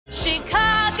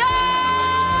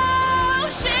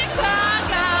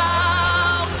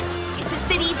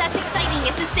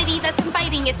that's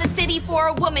inviting. It's a city for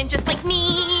a woman just like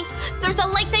me. There's a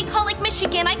lake they call Lake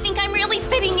Michigan. I think I'm really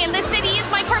fitting in. The city is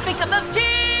my perfect cup of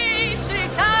tea.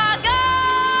 Chicago!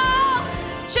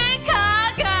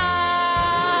 Chicago!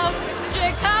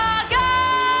 Chicago!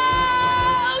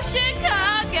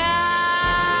 Chicago!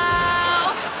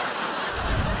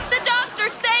 The doctor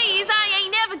says I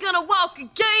ain't never gonna walk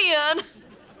again.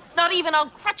 Not even on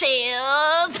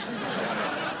crutches.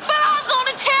 But I'm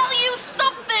gonna tell you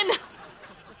something.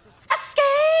 I'm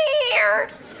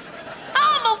scared.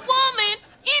 I'm a woman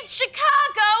in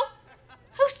Chicago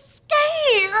who's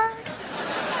scared.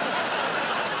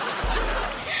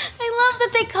 I love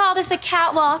that they call this a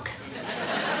catwalk.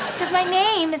 Because my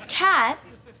name is Cat.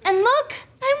 And look,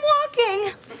 I'm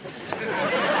walking.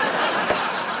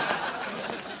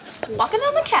 Walking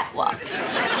on the catwalk.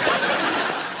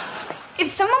 If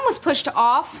someone was pushed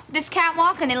off this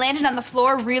catwalk and they landed on the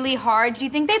floor really hard, do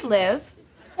you think they'd live?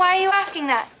 Why are you asking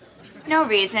that? No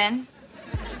reason.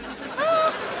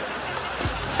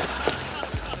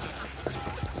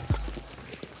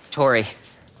 Tori.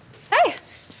 Hey.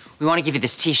 We want to give you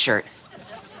this t-shirt.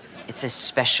 It says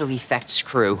Special Effects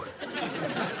Crew.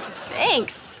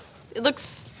 Thanks. It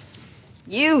looks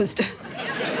used.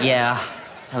 Yeah,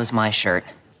 that was my shirt.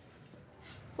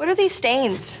 What are these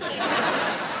stains?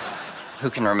 Who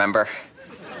can remember?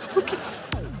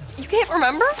 You can't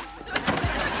remember?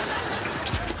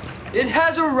 It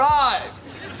has arrived.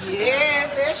 Yeah,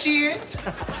 there she is.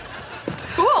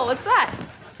 Cool, what's that?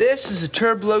 This is a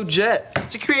turbo jet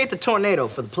to create the tornado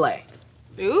for the play.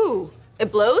 Ooh,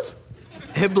 it blows?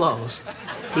 It blows.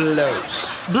 Blows.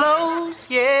 Blows,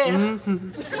 yeah.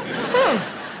 Mm-hmm.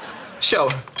 Show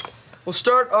her. We'll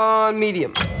start on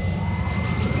medium.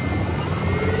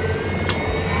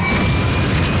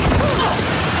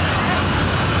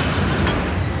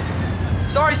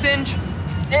 Sorry, Singe.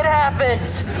 It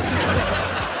happens.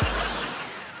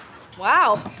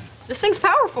 Wow, this thing's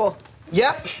powerful.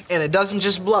 Yep, and it doesn't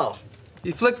just blow.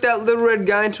 You flick that little red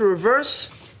guy into reverse,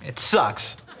 it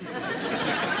sucks.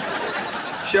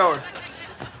 Show her.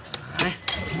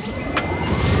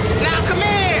 Now come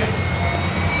here!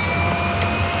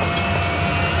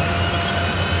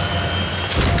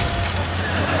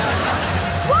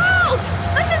 Whoa,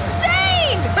 that's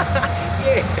insane!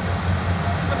 Yeah.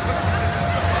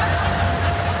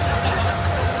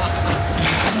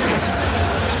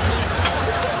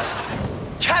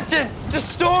 Captain, the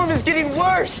storm is getting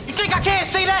worse. You think I can't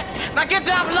see that? Now get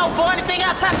down below before anything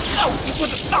else happens.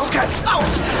 Oh, okay. Oh.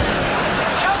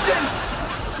 Captain,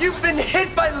 you've been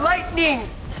hit by lightning.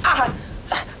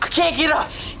 I can't get up.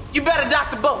 You better dock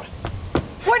the boat.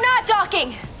 We're not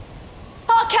docking.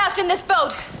 I'll captain this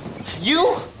boat.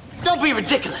 You? Don't be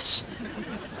ridiculous.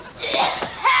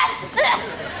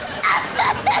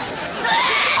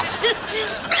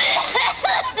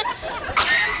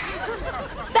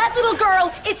 That little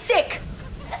girl is sick.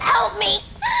 Help me.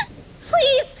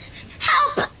 Please,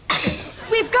 help.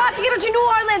 We've got to get her to New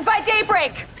Orleans by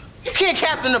daybreak. You can't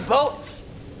captain the boat.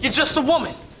 You're just a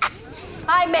woman.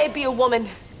 I may be a woman,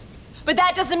 but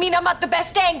that doesn't mean I'm not the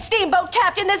best dang steamboat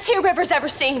captain this here river's ever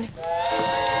seen.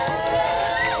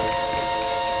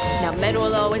 Now men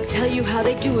will always tell you how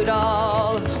they do it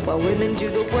all, while women do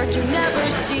the work you never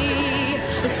see.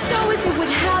 But so as it would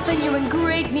happen, you're in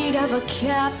great need of a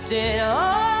captain. Oh,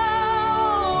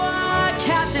 a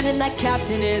captain, and that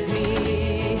captain is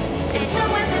me. And so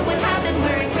as it would happen,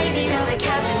 we're in great need of a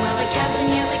captain. Well, a captain,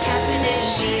 yes, a captain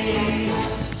is she.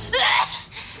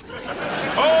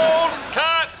 Hold!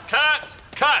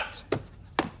 Cut!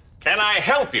 Can I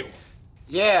help you?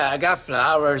 Yeah, I got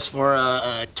flowers for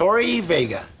Tori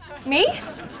Vega. Me?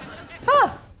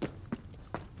 Huh.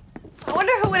 I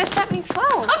wonder who would have sent me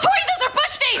flowers. Oh, Tori, those are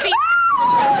bush daisies!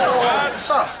 What's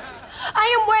up? I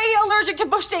am way allergic to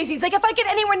bush daisies. Like, if I get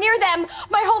anywhere near them,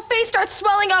 my whole face starts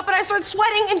swelling up and I start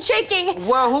sweating and shaking.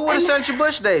 Well, who would have sent you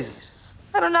bush daisies?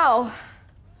 I don't know.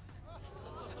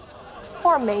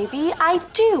 Or maybe I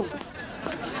do.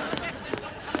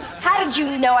 How did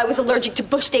you know I was allergic to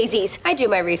bush daisies? I do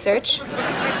my research.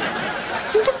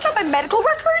 You looked up my medical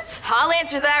records? I'll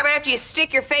answer that right after you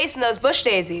stick your face in those bush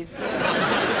daisies.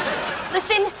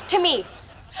 Listen to me.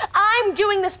 I'm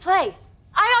doing this play.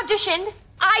 I auditioned,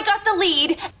 I got the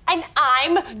lead, and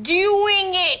I'm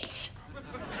doing it.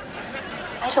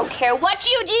 I don't care what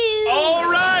you do. All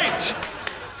right.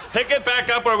 Pick it back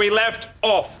up where we left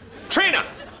off. Trina.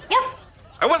 Yep.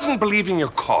 I wasn't believing your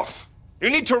cough. You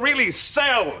need to really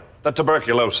sell the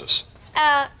tuberculosis.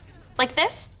 Like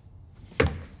this?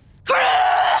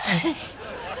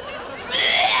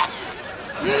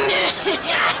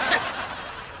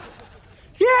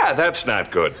 Yeah, that's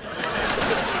not good.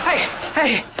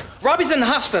 Hey, Robbie's in the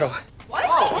hospital. What?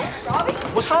 Oh. Robbie?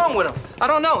 What's wrong with him? I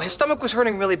don't know. His stomach was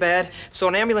hurting really bad, so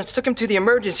an ambulance took him to the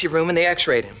emergency room and they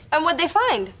x-rayed him. And what'd they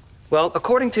find? Well,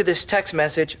 according to this text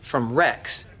message from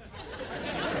Rex,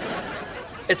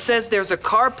 it says there's a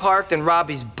car parked in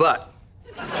Robbie's butt.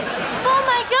 Oh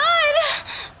my God!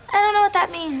 I don't know what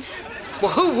that means.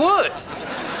 Well, who would?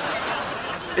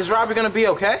 Is Robbie gonna be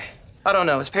okay? I don't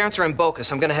know. His parents are in Boca,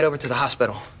 so I'm gonna head over to the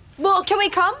hospital. Well, can we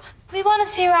come? We want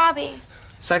to see Robbie.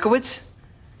 Sikowitz?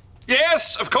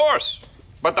 Yes, of course.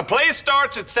 But the play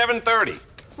starts at 7:30.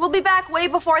 We'll be back way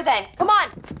before then. Come on.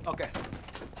 Okay.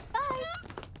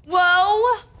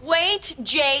 Whoa, wait,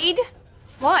 Jade.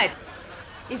 What?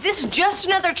 Is this just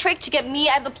another trick to get me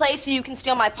out of the play so you can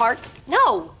steal my part?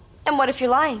 No. And what if you're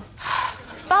lying?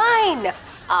 Fine.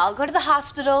 I'll go to the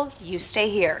hospital. You stay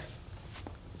here.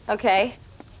 Okay.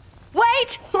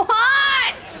 Wait! What?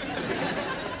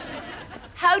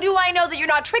 How do I know that you're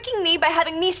not tricking me by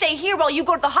having me stay here while you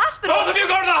go to the hospital? Both of you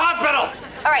go to the hospital!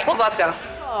 All right, we'll both go.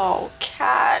 Oh,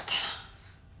 Kat.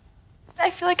 I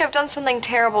feel like I've done something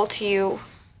terrible to you.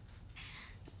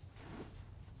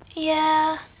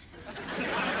 Yeah.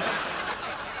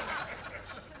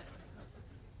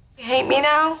 You hate me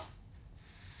now?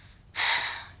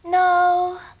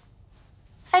 No.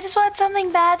 I just want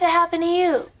something bad to happen to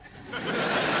you.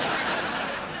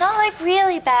 Not like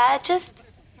really bad, just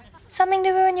something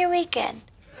to ruin your weekend.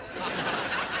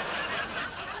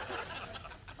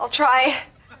 I'll try.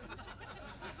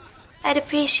 I'd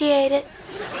appreciate it.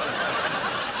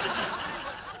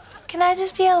 Can I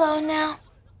just be alone now?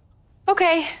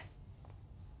 Okay.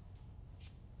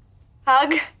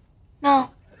 Hug? No.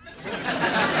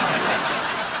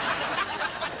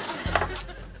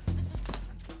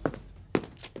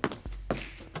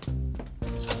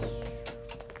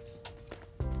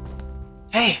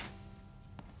 Hey.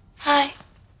 Hi.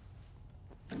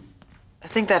 I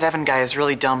think that Evan guy is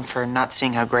really dumb for not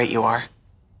seeing how great you are.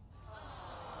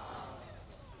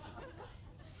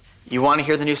 You want to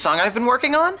hear the new song I've been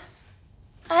working on?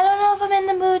 I don't know if I'm in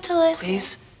the mood to listen.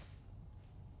 Please?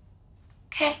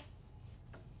 Okay.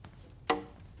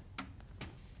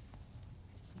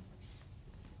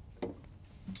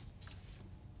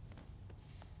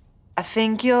 I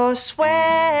think you're swell.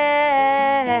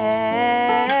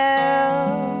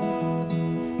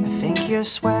 I think you're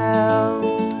swell.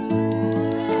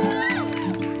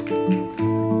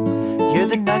 You're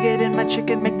the nugget in my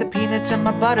chicken, make the peanuts and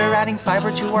my butter. Adding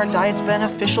fiber to our diet's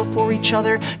beneficial for each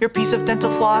other. You're a piece of dental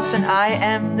floss and I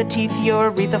am the teeth. You're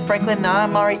Aretha Franklin,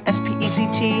 I'm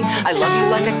R-E-S-P-E-C-T. I love you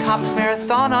like a cops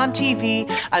marathon on TV.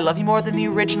 I love you more than the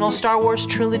original Star Wars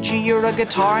trilogy. You're a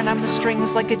guitar and I'm the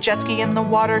strings, like a jet ski in the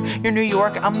water. You're New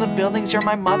York, I'm the buildings. You're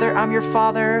my mother, I'm your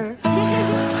father.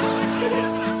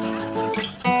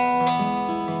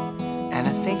 And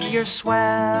I think you're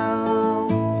swell.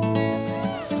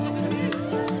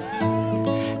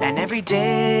 And every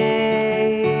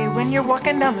day when you're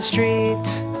walking down the street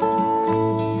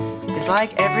is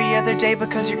like every other day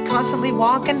because you're constantly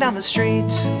walking down the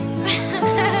street.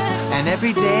 And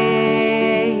every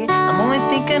day I'm only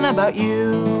thinking about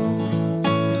you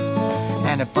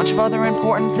and a bunch of other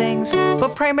important things,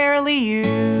 but primarily you.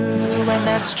 And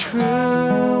that's true,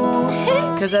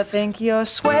 cause I think you're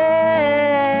swell.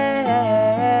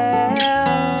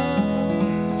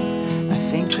 I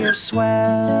think you're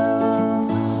swell.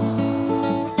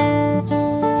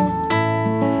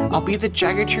 I'll be the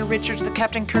Jagger to your Richards, the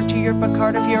Captain Kirk to your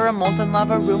Picard. If you're a molten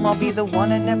lava room, I'll be the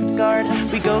one inept guard.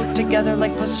 We go together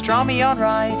like pastrami on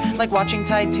rye, like watching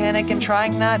Titanic and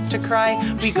trying not to cry.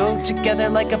 We go together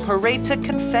like a parade to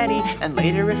confetti, and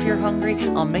later if you're hungry,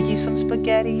 I'll make you some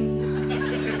spaghetti.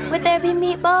 Would there be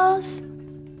meatballs?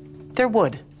 There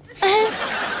would. And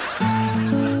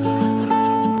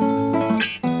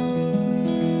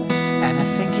I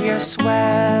think you're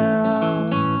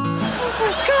swell.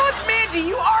 God, Mandy,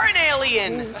 you are an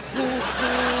alien!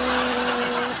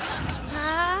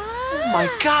 Oh my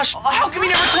gosh, how come you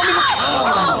never told me what to...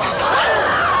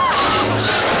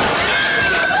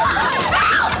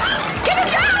 Get him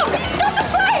down! Stop the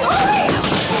play! Hurry!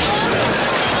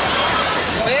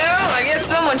 Well, I guess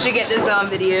someone should get this on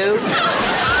video.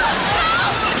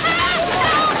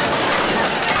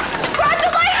 Grab the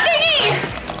light thingy!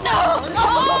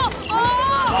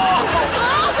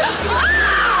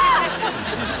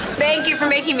 Thank you for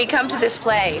making me come to this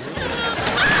play.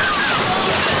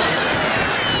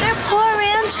 They're poor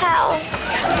ranch house.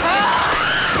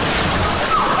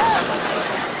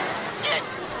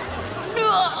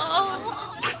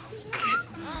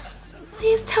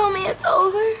 Please tell me it's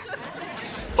over.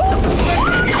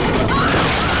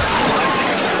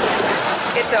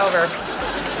 It's over.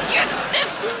 Get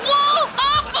this wall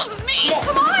off of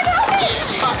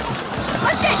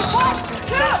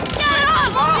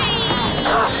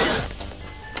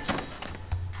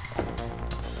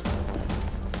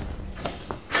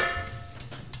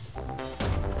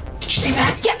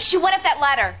Yeah, she went up that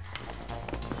ladder.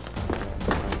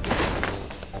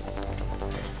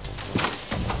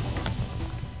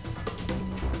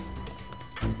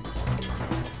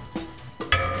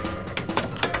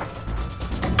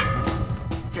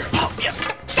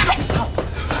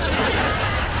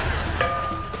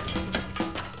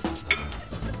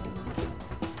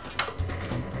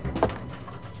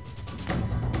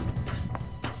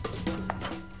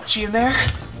 She in there?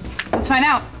 Let's find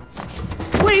out.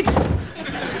 Wait!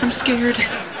 I'm scared.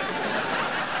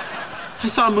 I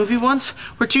saw a movie once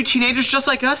where two teenagers just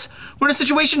like us were in a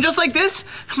situation just like this.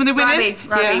 When they went in.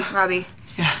 Robbie.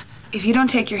 Yeah. If you don't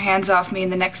take your hands off me in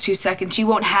the next 2 seconds, you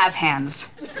won't have hands.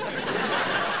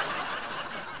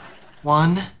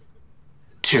 1,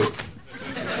 2.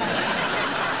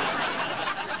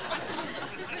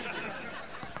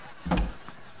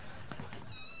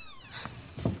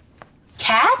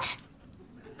 Cat?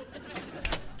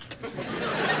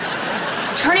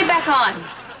 Turn it back on.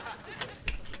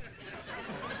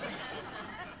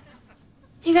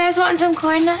 You guys want some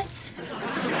corn nuts?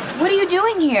 What are you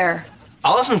doing here?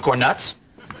 I'll have some corn nuts.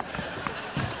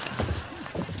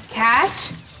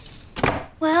 Cat?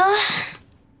 Well,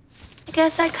 I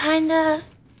guess I kinda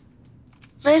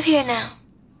live here now.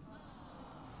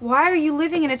 Why are you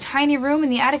living in a tiny room in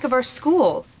the attic of our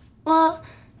school? Well,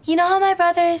 you know how my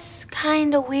brother's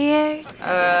kinda weird?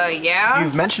 Yeah?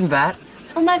 You've mentioned that.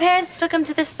 Well, my parents took him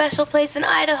to this special place in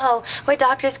Idaho where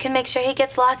doctors can make sure he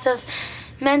gets lots of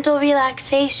mental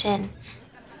relaxation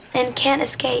and can't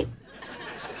escape.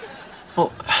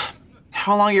 Well,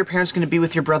 how long are your parents going to be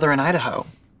with your brother in Idaho?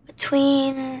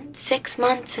 Between 6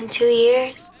 months and 2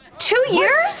 years. 2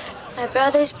 years? My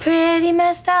brother's pretty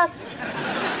messed up.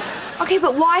 Okay,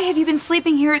 but why have you been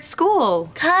sleeping here at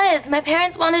school? 'Cause my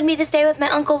parents wanted me to stay with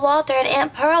my Uncle Walter and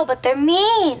Aunt Pearl, but they're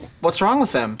mean. What's wrong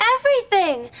with them?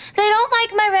 Everything. They don't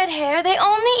like my red hair. They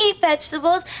only eat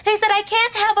vegetables. They said I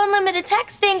can't have unlimited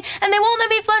texting, and they won't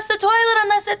let me flush the toilet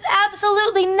unless it's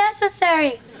absolutely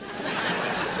necessary.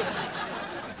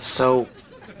 So,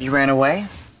 you ran away?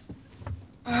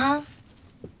 Uh-huh.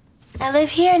 I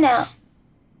live here now.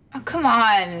 Oh, come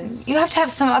on. You have to have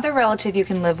some other relative you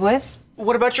can live with.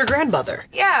 What about your grandmother?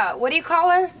 Yeah, what do you call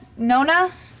her?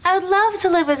 Nona? I would love to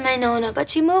live with my Nona,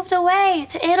 but she moved away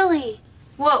to Italy.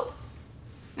 Well,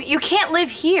 you can't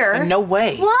live here. No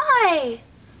way. Why?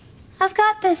 I've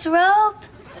got this rope.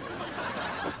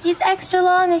 These extra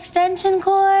long extension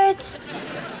cords.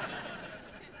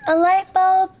 A light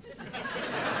bulb.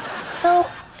 So,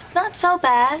 it's not so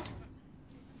bad.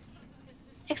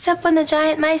 Except when the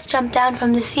giant mice jump down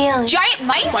from the ceiling. Giant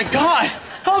mice? Oh my God!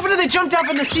 How often do they jump down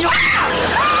from the ceiling?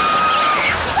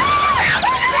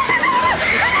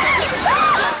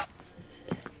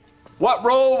 What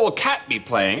role will Kat be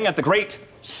playing at the great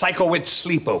Psychowit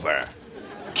sleepover?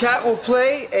 Kat will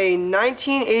play a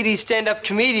 1980s stand-up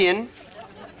comedian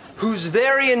who's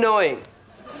very annoying.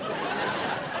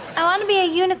 I want to be a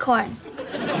unicorn.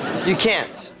 You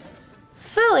can't.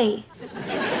 Phooey.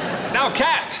 Now,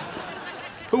 Kat,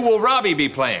 who will Robbie be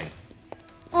playing?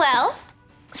 Well,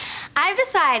 I've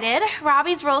decided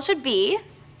Robbie's role should be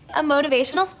a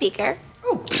motivational speaker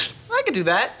Oh, I could do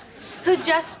that. who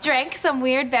just drank some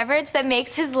weird beverage that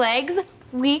makes his legs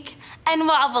weak and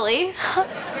wobbly.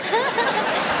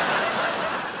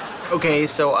 Okay,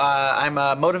 so I'm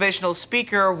a motivational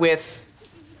speaker with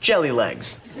jelly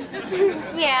legs.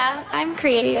 Yeah, I'm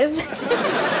creative.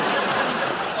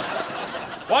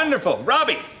 Wonderful.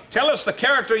 Robbie, tell us the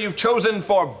character you've chosen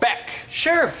for Beck.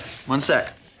 Sure. 1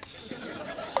 sec.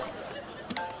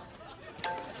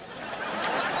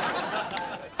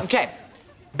 Okay,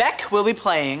 Beck will be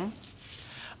playing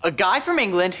a guy from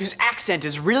England whose accent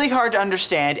is really hard to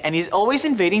understand, and he's always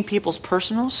invading people's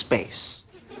personal space.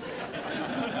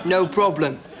 No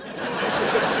problem.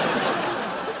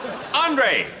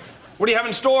 Andre, what do you have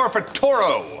in store for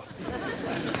Toro?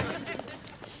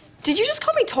 Did you just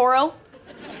call me Toro?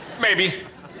 Maybe.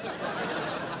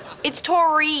 It's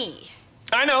Tori.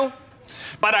 I know.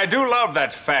 But I do love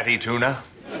that fatty tuna.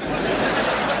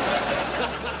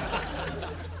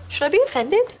 Should I be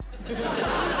offended?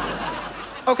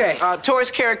 Okay,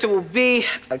 Tori's character will be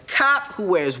a cop who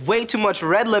wears way too much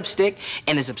red lipstick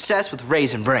and is obsessed with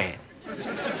Raisin Bran.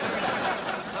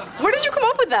 Where did you come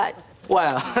up with that?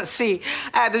 Well, see,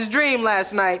 I had this dream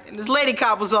last night, and this lady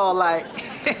cop was all like,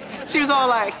 she was all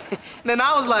like, and then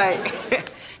I was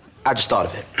like, I just thought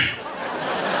of it.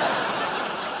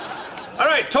 All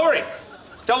right, Tori,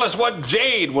 tell us what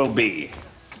Jade will be.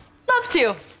 Love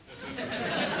to.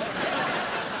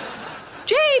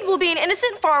 Jade will be an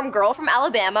innocent farm girl from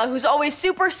Alabama who's always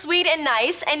super sweet and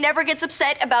nice and never gets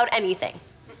upset about anything.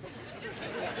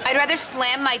 I'd rather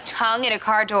slam my tongue in a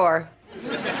car door.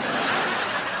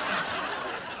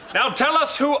 Now tell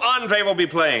us who Andre will be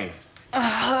playing.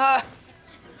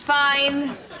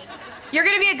 Fine. You're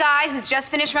gonna be a guy who's just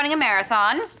finished running a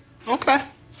marathon. Okay.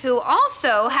 Who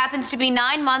also happens to be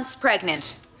 9 months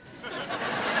pregnant.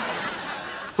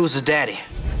 Who's his daddy?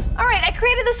 All right, I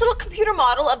created this little computer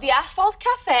model of the Asphalt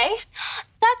Cafe.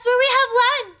 That's where we have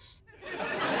lunch.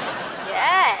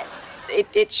 Yes,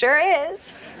 it sure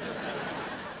is.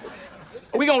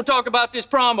 Are we gonna talk about this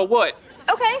prom or what?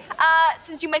 Okay,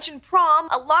 since you mentioned prom,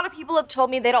 a lot of people have told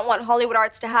me they don't want Hollywood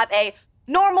Arts to have a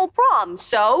normal prom.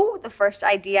 So the first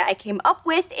idea I came up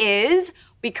with is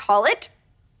we call it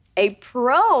a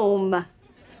prom.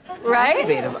 Right?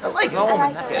 Innovative. I like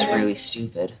prom. That's really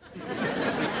stupid.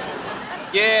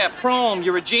 Yeah, prom,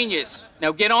 you're a genius.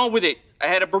 Now get on with it. I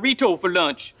had a burrito for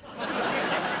lunch.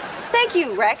 Thank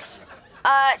you, Rex.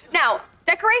 Now,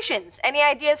 decorations. Any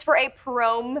ideas for a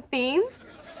prom theme?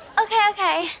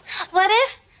 Okay. What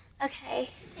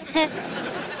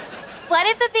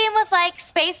if the theme was like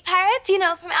space pirates, you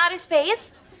know, from outer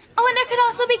space? Oh, and there could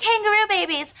also be kangaroo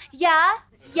babies. Yeah?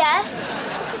 Yes?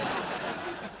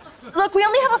 Look, we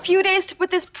only have a few days to put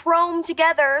this prom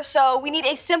together, so we need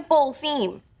a simple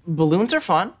theme. Balloons are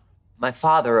fun. My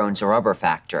father owns a rubber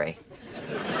factory.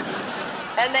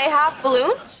 And they have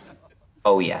balloons?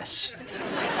 Oh, yes.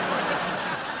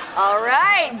 All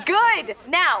right, good.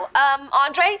 Now,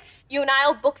 Andre, you and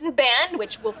I'll book the band,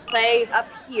 which will play up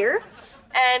here.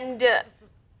 And,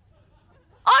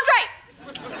 Andre!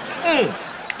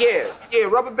 Yeah,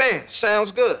 rubber band.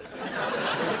 Sounds good.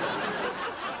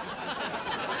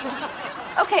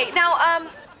 Okay, now,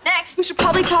 next we should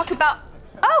probably talk about...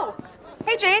 Oh,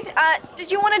 hey, Jade,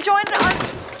 did you want to join our...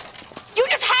 You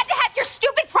just had to have your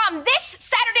stupid prom this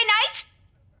Saturday night?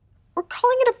 We're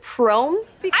calling it a prom?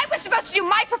 I was supposed to do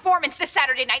my performance this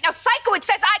Saturday night. Now, Psycho, it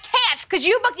says I can't because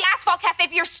you booked the Asphalt Cafe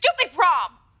for your stupid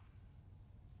prom.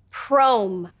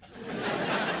 Prom.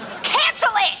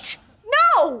 Cancel it!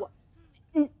 No!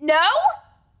 No?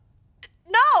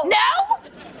 No! No?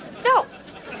 No.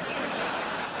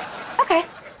 Okay.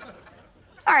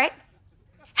 All right.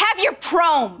 Have your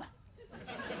prom.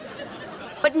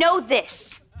 But know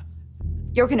this.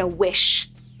 You're gonna wish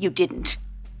you didn't.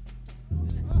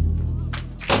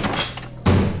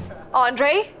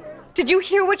 Andre, did you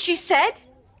hear what she said?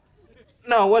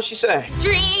 No, what'd she say?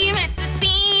 Dream, it's a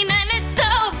scene and it's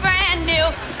so brand new.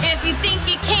 If you think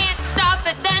you can't stop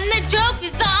it, then the joke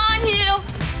is on you.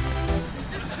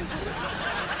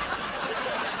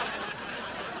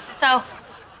 So,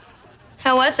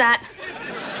 how was that?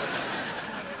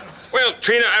 Well,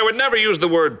 Trina, I would never use the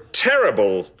word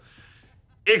terrible,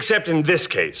 except in this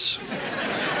case.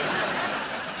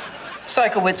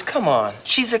 Psychowitz, come on.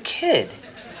 She's a kid.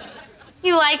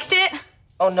 You liked it?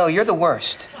 Oh, no, you're the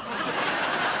worst.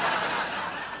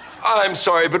 I'm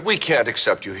sorry, but we can't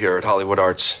accept you here at Hollywood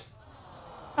Arts.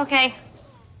 Okay.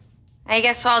 I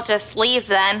guess I'll just leave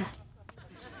then.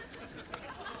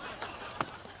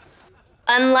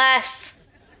 Unless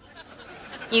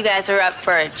you guys are up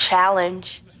for a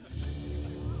challenge.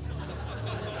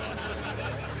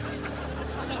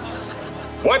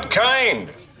 What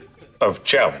kind of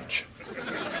challenge?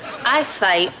 I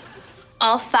fight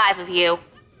all 5 of you.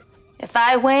 If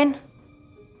I win,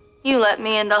 you let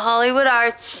me into Hollywood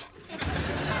Arts.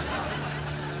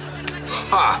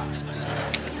 Ha!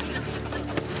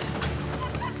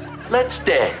 Let's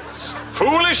dance.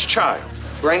 Foolish child.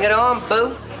 Bring it on,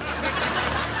 boo.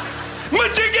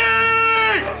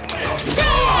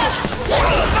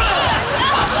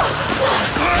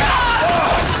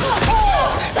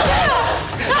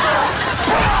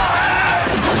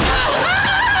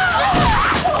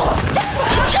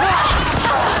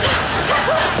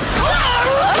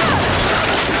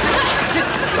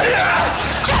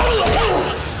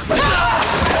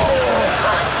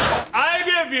 I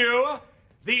give you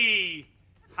the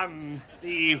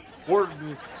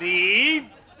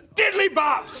diddly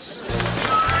bops.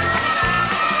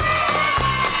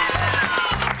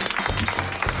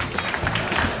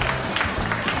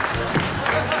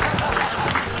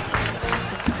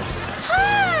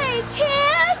 Hi,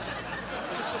 kids!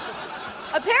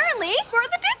 Apparently, we're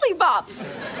the Diddly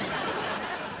Bops.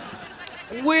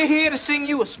 We're here to sing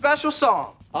you a special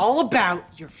song all about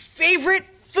your favorite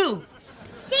foods.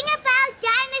 Sing about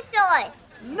dinosaurs.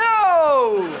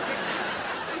 No!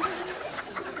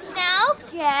 Now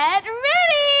get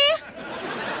ready!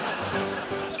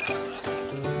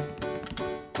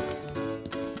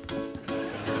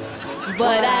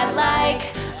 What I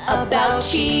like about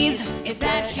cheese is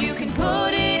that you can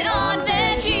put it on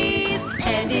veggies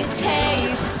and it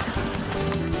tastes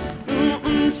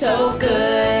so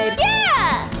good.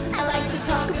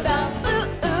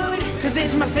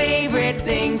 it's my favorite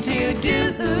thing to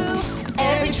do.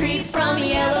 Every treat from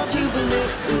yellow to blue,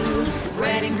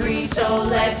 red and green, so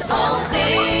let's all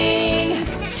sing.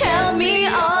 Tell me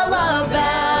all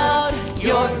about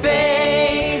your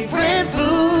favorite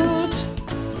foods.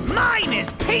 Mine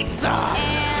is pizza!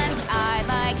 And I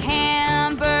like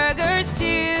hamburgers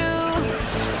too.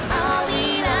 I'll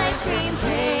eat ice cream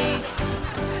cake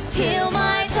till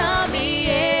my tummy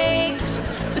aches.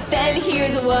 But then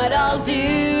here's what I'll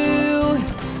do.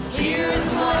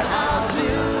 Here's what I'll do.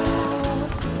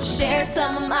 Share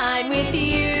some of mine with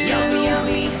you. Yummy,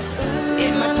 yummy,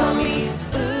 in my tummy.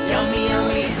 Yummy,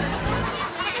 yummy.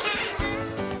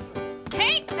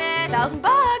 Take this.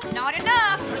 $1,000. Not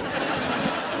enough.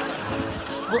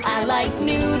 Well, I like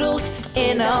noodles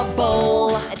in a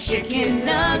bowl. Chicken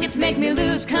nuggets make me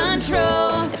lose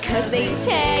control, because they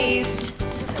taste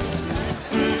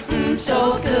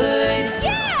so good.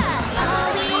 Yeah!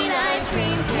 I'll eat ice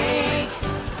cream cake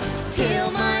till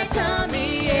my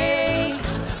tummy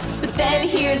aches. But then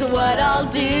here's what I'll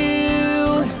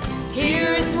do.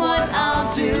 Here's what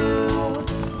I'll do.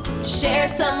 Share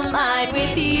some of mine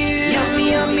with you.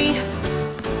 Yummy, yummy.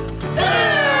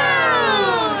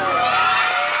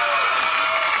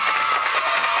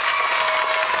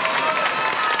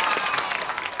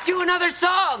 Do another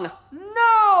song!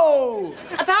 No!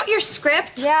 About your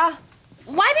script? Yeah.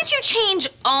 Why did you change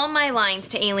all my lines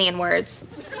to alien words?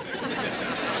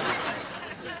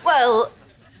 Well,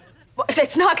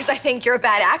 it's not because I think you're a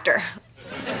bad actor.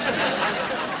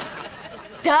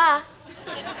 Duh.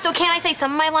 So can't I say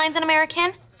some of my lines in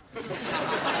American?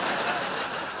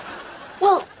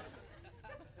 Well,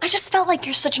 I just felt like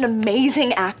you're such an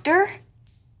amazing actor.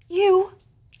 You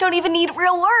don't even need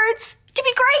real words to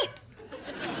be great.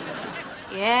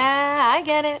 Yeah, I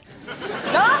get it.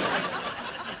 Huh?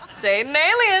 Say it in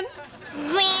alien.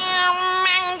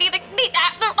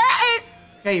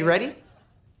 Okay, you ready?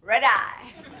 Red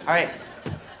eye. All right.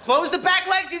 Close the back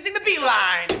legs using the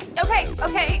beeline. Okay.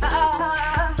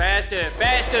 Faster,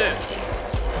 faster.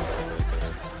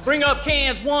 Bring up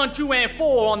cans 1, 2, and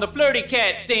 4 on the Flirty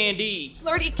Cat standee.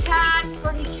 Flirty cat,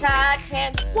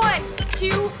 hands 1,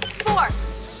 2, 4.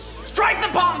 Strike the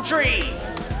palm tree!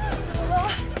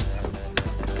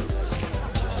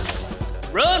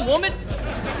 Run, woman!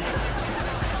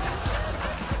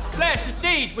 Splash the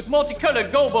stage with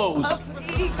multicolored gobos.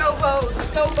 Okay, gobos.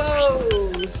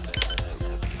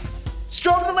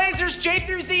 Strobe the lasers J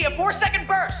through Z, a 4-second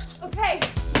burst. Okay,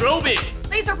 Strobe it.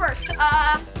 laser burst.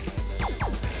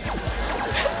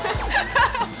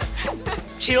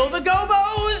 Kill the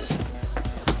gobos!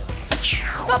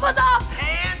 Gobos up.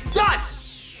 And done!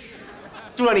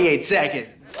 28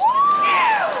 seconds.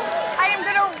 I am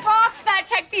gonna rock that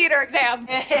tech theater exam.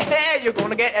 You're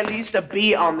gonna get at least a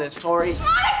B on this, Tori. Monica!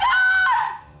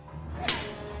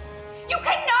 You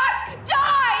cannot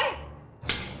die!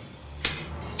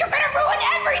 You're gonna ruin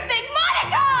everything,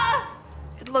 Monica!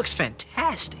 It looks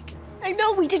fantastic. I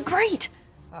know, we did great.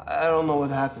 I don't know what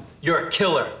happened. You're a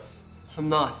killer. I'm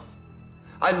not.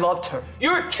 I loved her.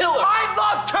 You're a killer. I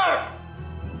loved her!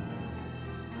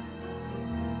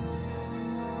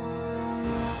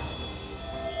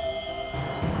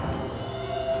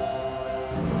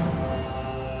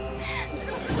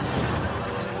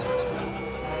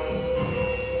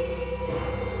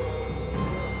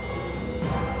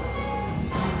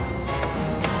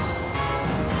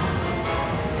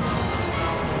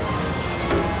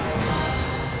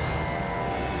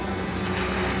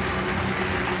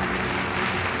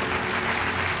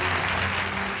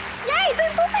 Yay, they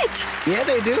love it. Yeah,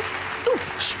 they do. Ooh,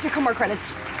 here come more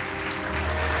credits.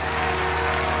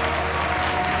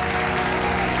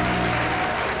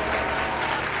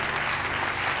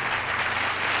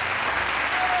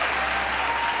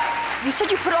 You said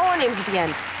you put all our names at the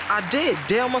end. I did.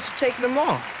 Dale must have taken them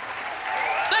off.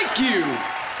 Thank you.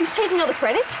 He's taking all the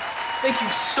credit? Thank you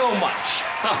so much.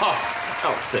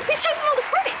 Oh, sick. He's taking all the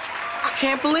credit. I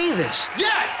can't believe this.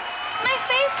 Yes! My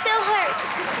face still hurts.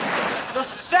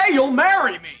 Just say you'll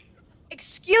marry me.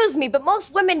 Excuse me, but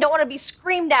most women don't want to be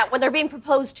screamed at when they're being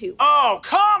proposed to. Oh,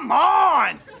 come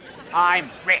on! I'm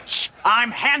rich.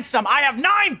 I'm handsome. I have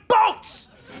 9 boats!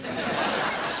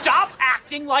 Stop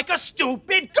acting like a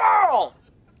stupid girl!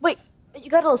 Wait, you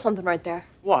got a little something right there.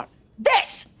 What?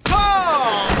 This!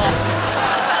 Oh!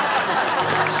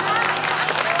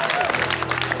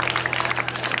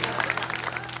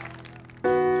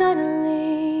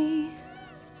 Suddenly,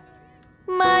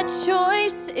 my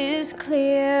choice is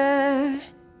clear.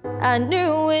 I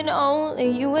knew when only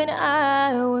you and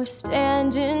I were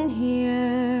standing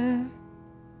here.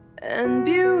 And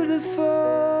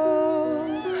beautiful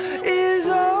is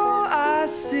all I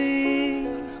see.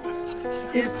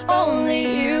 it's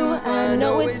only you. I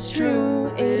know it's true,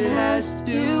 it has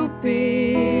to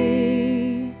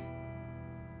be.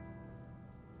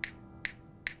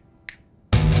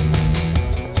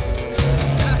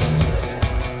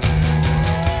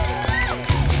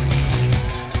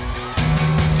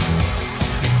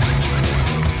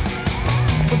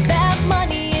 Well, that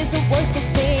money isn't worth a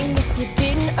thing if you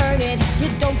didn't earn it. You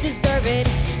don't deserve it.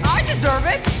 I deserve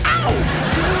it. Ow!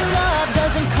 True love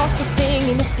doesn't cost a thing,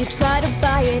 and if you try to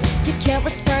buy it, you can't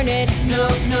return it. No,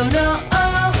 no, no,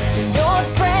 oh. Your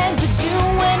friends are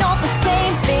doing all the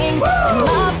same things. And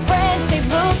my friends say,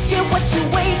 look at what you're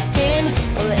wasting.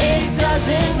 Well, it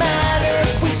doesn't matter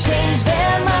if we change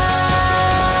their minds.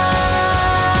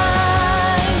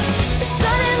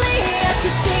 Suddenly I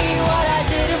can see what I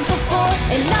didn't before,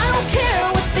 and I don't care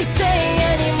what they say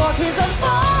anymore, 'cause I'm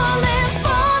falling,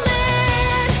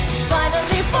 falling,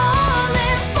 finally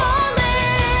falling, falling.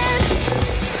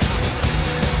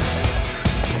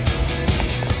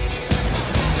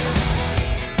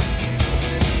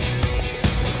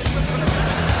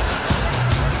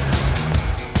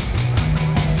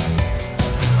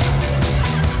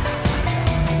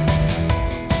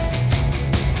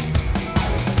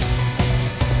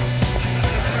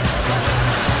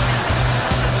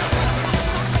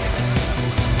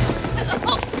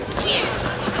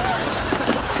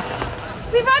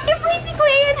 We brought you Breezy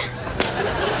Queen!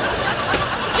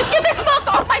 Just get this book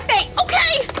off my face,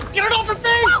 okay? Get it off her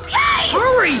face! Okay!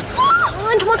 Hurry! Come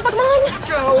on, come on, come on, come on!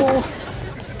 Go!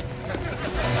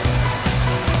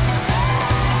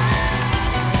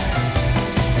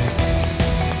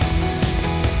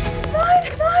 Come on,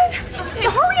 come on! Hey,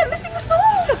 hurry, I'm missing the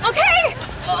song! Okay!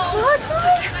 Come on, come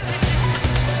on!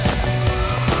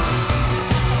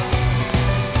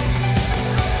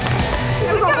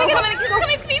 It's coming, it's coming, it's coming,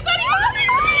 it's coming, buddy!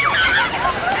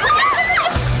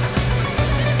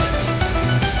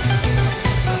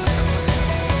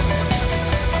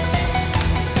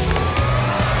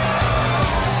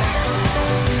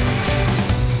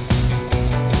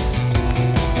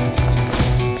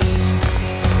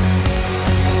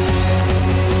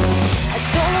 I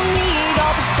don't need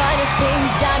all the finer things,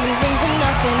 diamond rings and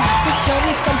nothing, so show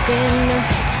me something.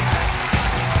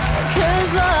 'Cause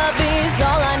love is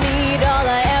all I need, all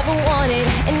I ever wanted,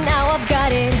 and now I've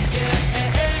got it.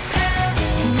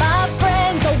 My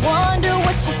friends, I wonder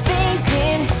what you're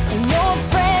thinking, and your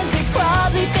friends, they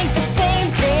probably think the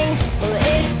same thing. Well,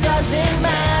 it doesn't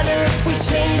matter if we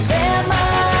change their minds.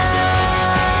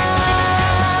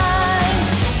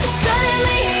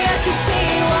 Suddenly I can see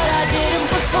what I didn't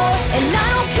before, and I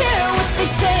don't care what they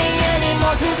say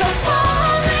anymore, 'cause I'm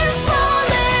falling,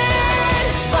 falling,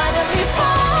 finally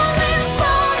falling,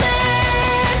 falling.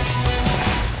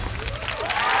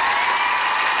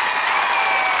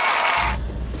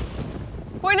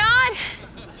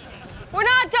 We're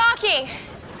not docking.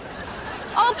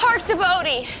 I'll park the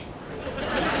boatie.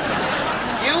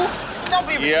 You?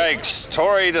 Yikes.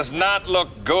 Tori does not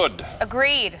look good.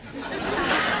 Agreed.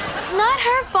 It's not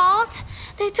her fault.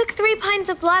 They took 3 pints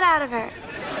of blood out of her.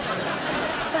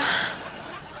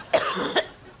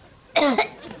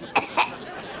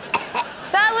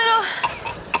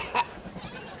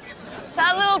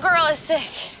 That little girl is sick.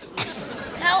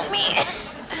 Help me.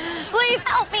 Please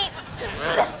help me.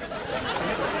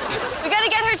 We gotta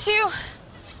get her to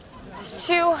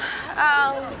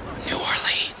New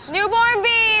Orleans. Newborn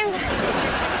Beans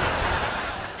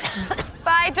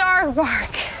by Dark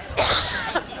Bark.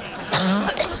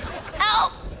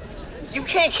 Help! You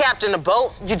can't captain a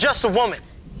boat. You're just a woman.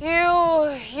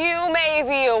 You may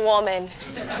be a woman.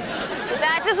 But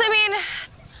that doesn't mean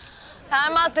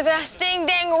I'm not the best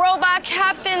ding-dang robot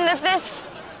captain that this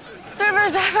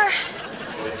river's ever.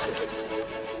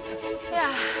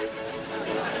 Yeah.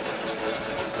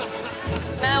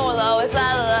 Man will always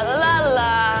la la la la la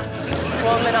la.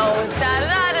 Woman always da da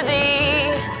da da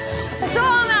dee. And so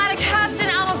I'm not a captain,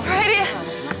 I'm a pretty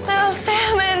little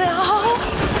salmon. Oh.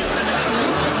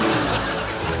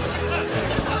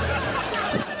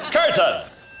 Curtain!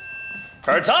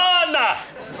 Curtain!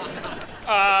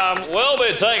 We'll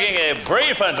be taking a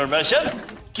brief intermission.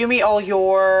 Give me all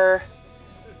your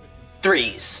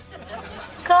 3s.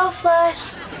 Go,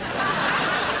 Flush.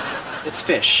 It's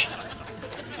fish.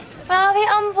 Robbie,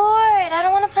 I'm bored. I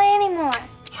don't want to play anymore.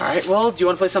 All right, well, do you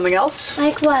want to play something else?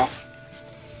 Like what?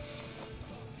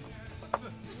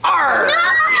 Arr!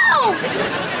 No!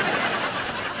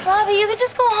 Robbie, you can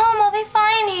just go home. I'll be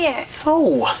fine here.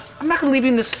 No, I'm not gonna leave you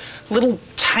in this little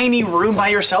tiny room by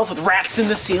yourself with rats in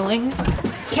the ceiling.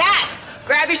 Cat,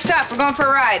 grab your stuff. We're going for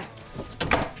a ride.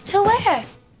 To where?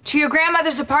 To your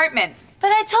grandmother's apartment.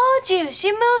 But I told you,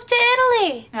 she moved to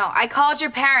Italy. No, I called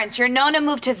your parents. Your Nona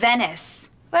moved to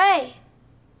Venice. Right.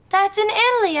 That's in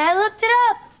Italy. I looked it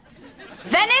up.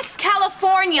 Venice,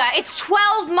 California. It's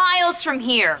 12 miles from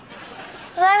here.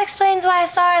 Well, that explains why I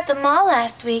saw her at the mall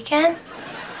last weekend.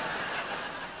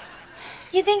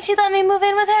 You think she'd let me move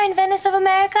in with her in Venice of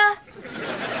America?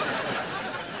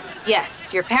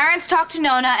 Yes, your parents talked to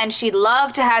Nona, and she'd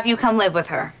love to have you come live with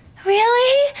her.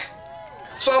 Really?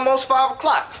 It's almost 5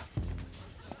 o'clock.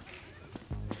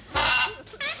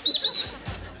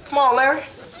 Come on, Larry.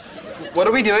 What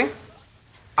are we doing?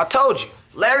 I told you,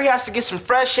 Larry has to get some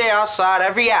fresh air outside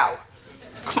every hour.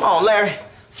 Come on, Larry.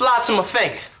 Fly to my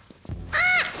finger.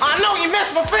 I know you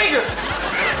missed my finger.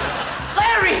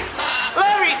 Larry!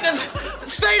 Larry,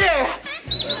 stay there.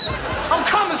 I'm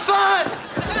coming, son.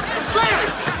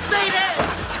 Larry, stay there.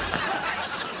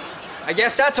 I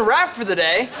guess that's a wrap for the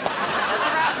day.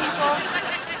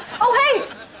 Oh, hey!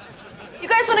 You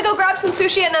guys want to go grab some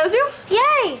sushi at Nozu?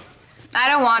 Yay! I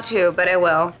don't want to, but I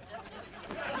will.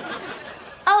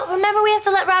 Oh, remember we have to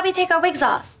let Robbie take our wigs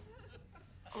off.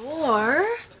 Or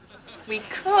we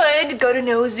could go to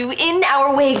Nozu in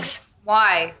our wigs.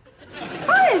 Why?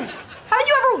 Because haven't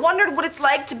you ever wondered what it's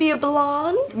like to be a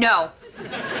blonde? No.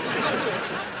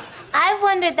 I've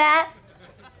wondered that.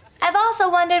 I've also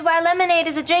wondered why lemonade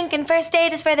is a drink and first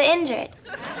aid is for the injured.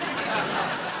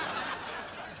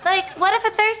 Like, what if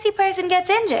a thirsty person gets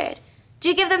injured? Do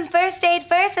you give them first aid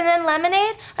first and then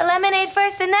lemonade? Or lemonade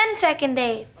first and then second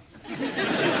aid?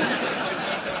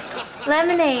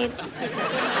 Lemonade.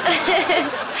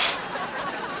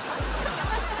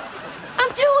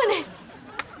 I'm doing it.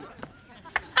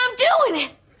 I'm doing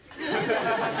it.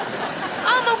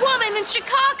 I'm a woman in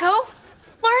Chicago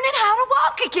learning how to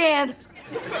walk again.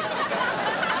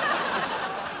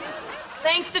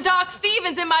 Thanks to Doc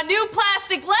Stevens and my new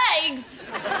plastic legs.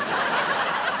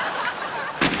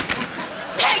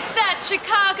 Take that,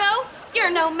 Chicago. You're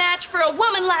no match for a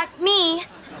woman like me.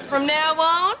 From now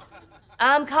on,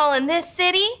 I'm calling this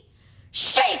city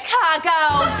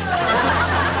Chicago.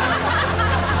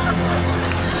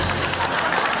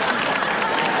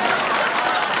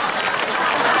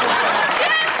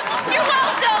 You're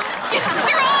welcome.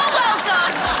 You're all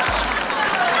welcome.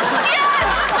 Yes,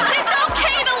 it's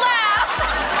okay to laugh.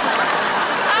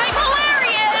 I'm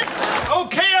hilarious.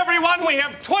 Okay, everyone, we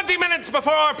have 20 minutes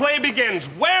before our play begins.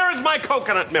 Where is my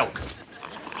coconut milk?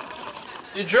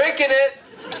 You're drinking it.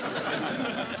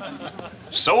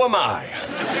 So am I.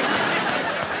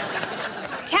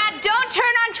 Kat, don't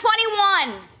turn on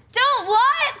 21. Don't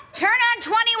what? Turn on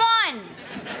 21.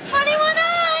 21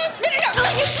 on. No.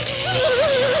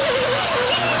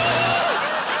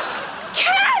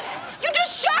 Kat, you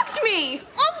just shocked me.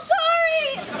 I'm sorry.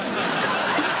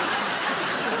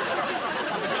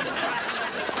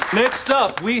 Next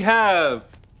up, we have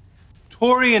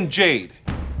Tori and Jade.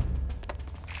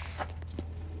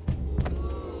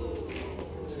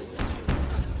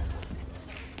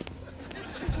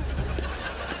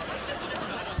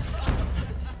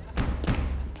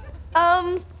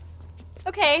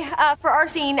 Okay, for our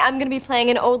scene, I'm gonna be playing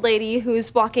an old lady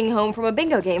who's walking home from a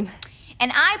bingo game.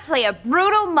 And I play a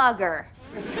brutal mugger.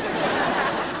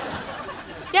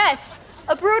 Yes,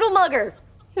 a brutal mugger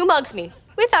who mugs me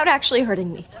without actually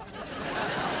hurting me.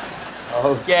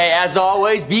 Okay, as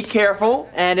always, be careful.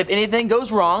 And if anything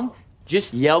goes wrong,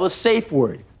 just yell the safe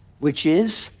word, which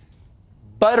is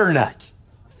butternut.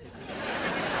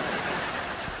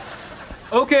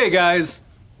 Okay, guys,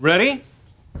 ready?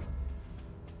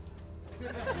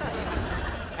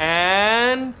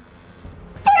 And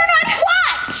Butternut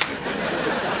what?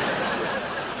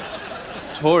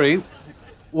 Tori,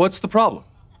 what's the problem?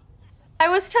 I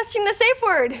was testing the safe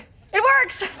word. It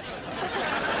works.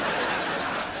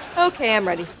 Okay, I'm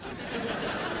ready.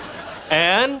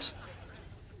 And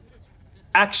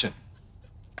action.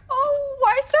 Oh,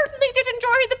 I certainly did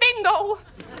enjoy the bingo.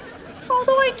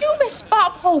 Although I do miss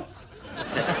Bob Hope.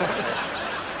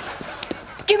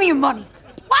 Give me your money.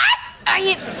 What? I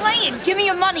ain't playing. Give me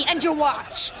your money and your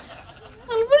watch.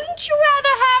 Well, wouldn't you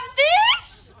rather have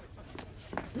this?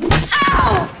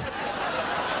 Ow!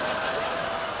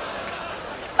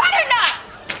 Butternut!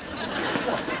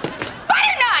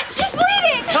 Butternut! She's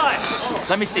bleeding! Cut!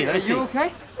 Let me see. You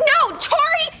okay? No,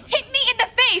 Tori hit me in the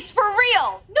face for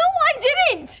real. No, I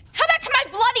didn't. Tell that to my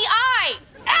bloody eye.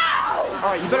 Ow! All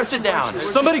right, you better sit down.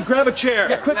 Somebody grab a chair.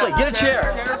 Yeah, quickly, get a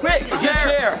chair. Quick, get a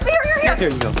chair. Here. There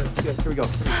you go. Good, here we go.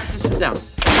 Just sit down.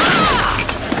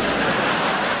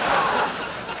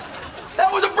 That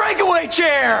was a breakaway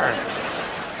chair!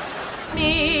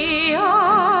 Mi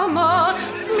amor,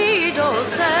 mi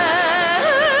docesa,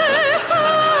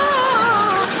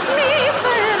 mi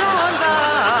speranza,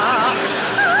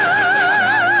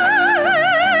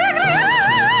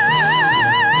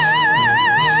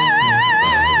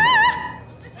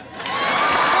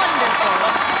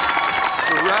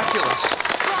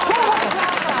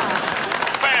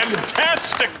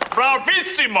 Fantastic!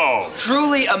 Bravissimo!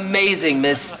 Truly amazing,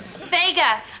 Miss.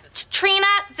 Vega. Trina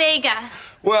Vega.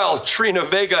 Well, Trina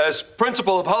Vega, as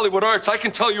principal of Hollywood Arts, I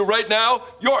can tell you right now,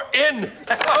 you're in!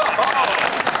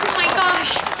 Oh my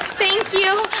gosh. Thank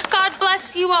you. God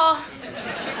bless you all.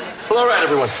 Well, all right,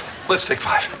 everyone. Let's take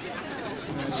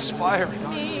 5. Inspiring.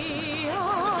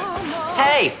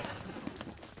 Hey!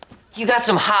 You got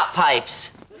some hot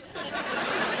pipes.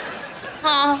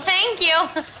 Oh, thank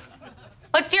you.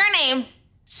 What's your name?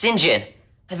 St. John.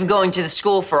 I've been going to the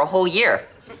school for a whole year.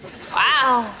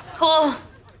 Wow, cool.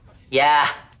 Yeah.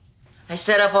 I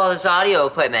set up all this audio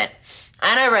equipment.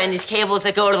 And I ran these cables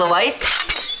that go to the lights.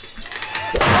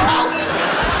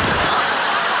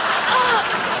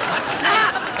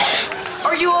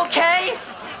 Are you okay?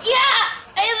 Yeah,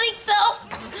 I think so.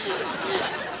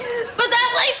 But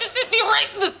that light just hit me right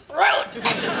in the throat.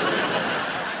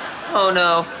 Oh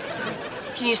no.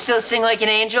 Can you still sing like an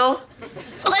angel?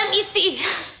 Let me see.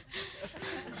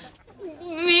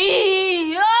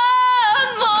 Mi amore,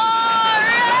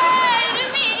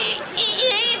 mi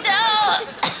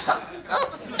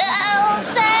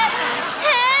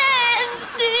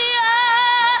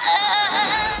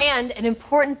And an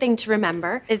important thing to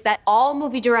remember is that all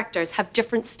movie directors have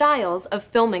different styles of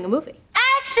filming a movie.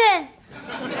 Action!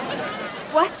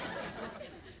 What?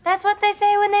 That's what they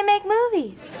say when they make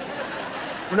movies.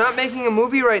 We're not making a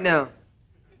movie right now.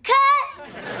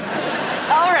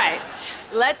 All right,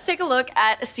 let's take a look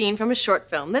at a scene from a short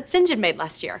film that St. John made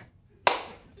last year.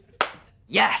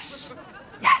 Yes.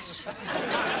 Yes.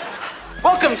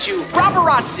 Welcome to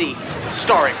Robberazzi,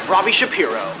 starring Robbie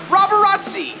Shapiro.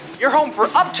 Robberazzi, your home for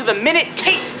up-to-the-minute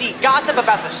tasty gossip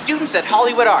about the students at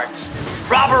Hollywood Arts.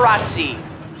 Robberazzi,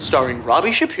 starring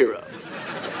Robbie Shapiro.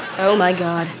 Oh my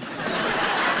God.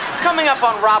 Coming up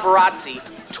on Robberazzi,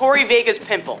 Tori Vega's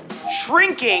pimple,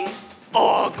 shrinking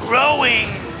or growing.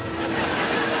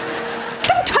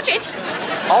 Don't touch it!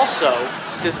 Also,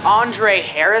 does Andre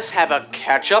Harris have a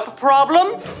ketchup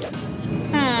problem?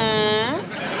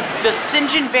 Does St.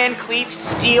 John Van Cleef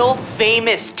steal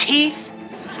famous teeth?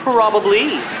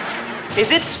 Probably.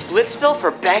 Is it Splitsville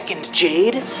for Beck and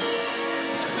Jade?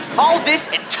 All this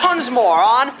and tons more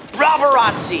on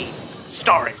Robberazzi,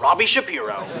 starring Robbie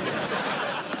Shapiro.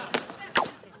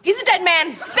 He's a dead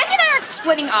man. Beck and I aren't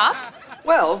splitting up.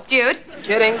 Well, Dude,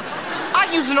 kidding. I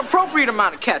use an appropriate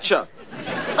amount of ketchup.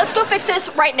 Let's go fix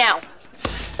this right now.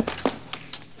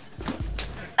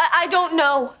 I don't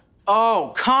know.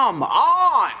 Oh, come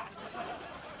on!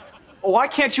 Why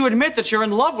can't you admit that you're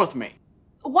in love with me?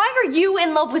 Why are you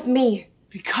in love with me?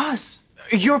 Because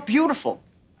you're beautiful.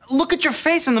 Look at your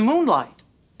face in the moonlight.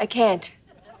 I can't.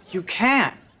 You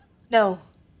can. No.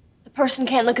 A person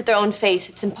can't look at their own face.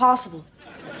 It's impossible.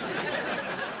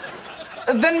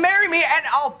 Then marry me and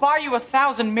I'll buy you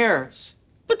 1,000 mirrors.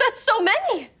 But that's so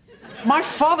many. My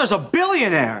father's a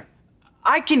billionaire.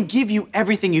 I can give you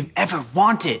everything you've ever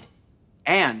wanted.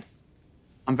 And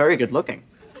I'm very good looking.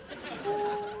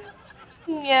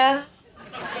 Yeah.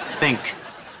 Think.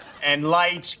 And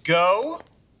lights go?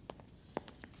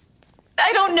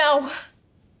 I don't know.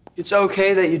 It's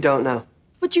okay that you don't know.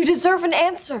 But you deserve an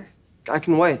answer. I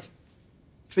can wait.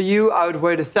 For you, I would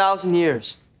wait 1,000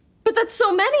 years. But that's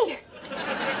so many.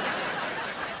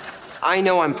 I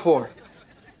know I'm poor.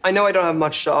 I know I don't have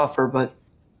much to offer, but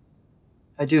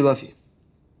I do love you.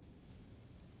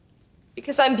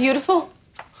 Because I'm beautiful?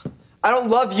 I don't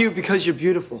love you because you're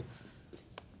beautiful.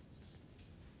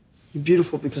 You're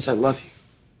beautiful because I love you.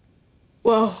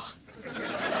 Whoa.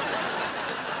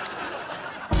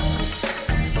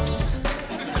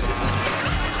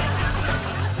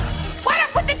 what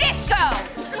up with the disco?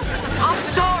 I'm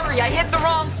sorry, I hit the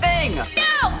wrong thing. No!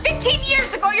 15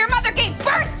 years ago, your mother gave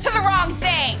birth to the wrong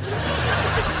thing!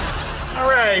 All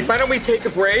right, why don't we take a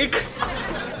break?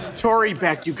 Tori,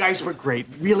 Beck, you guys were great.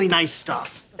 Really nice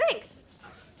stuff. Thanks.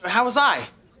 How was I?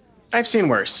 I've seen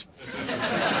worse.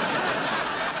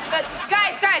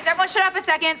 Guys, everyone shut up a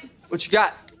second. What you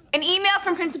got? An email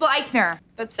from Principal Eichner.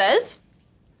 That says?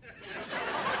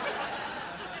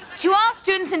 To all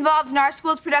students involved in our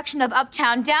school's production of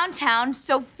Uptown Downtown,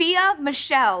 Sophia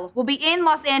Michelle will be in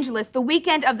Los Angeles the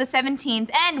weekend of the 17th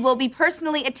and will be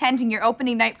personally attending your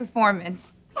opening night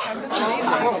performance.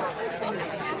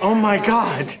 Oh my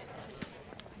God.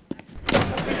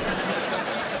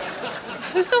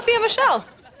 Who's Sophia Michelle?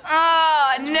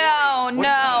 Oh, no.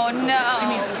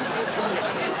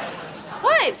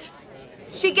 What?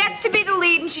 She gets to be the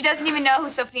lead and she doesn't even know who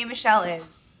Sophia Michelle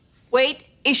is. Wait,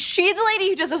 is she the lady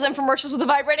who does those infomercials with a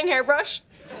vibrating hairbrush?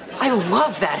 I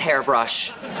love that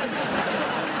hairbrush.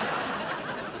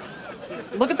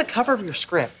 Look at the cover of your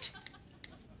script.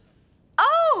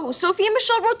 Oh, Oh, Sophie and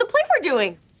Michelle wrote the play we're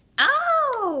doing.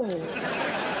 Oh.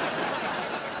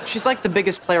 She's like the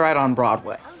biggest playwright on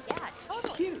Broadway.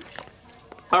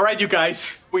 All right, you guys.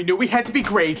 We knew we had to be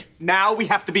great. Now we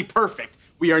have to be perfect.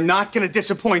 We are not going to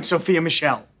disappoint Sophia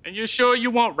Michelle. And you sure you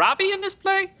want Robbie in this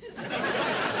play?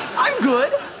 I'm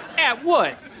good. At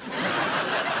what?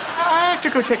 I have to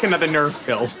go take another nerve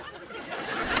pill.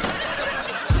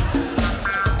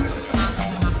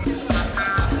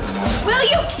 Will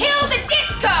you kill the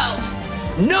disco?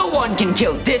 No one can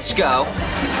kill disco.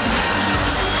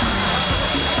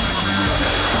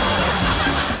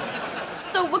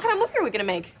 So what kind of movie are we gonna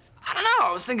make? I don't know.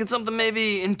 I was thinking something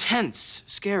maybe intense,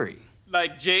 scary.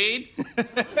 Like Jade?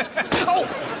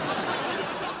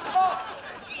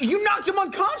 You knocked him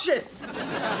unconscious!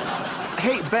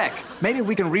 Hey, Beck, maybe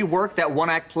we can rework that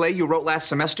one-act play you wrote last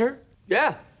semester?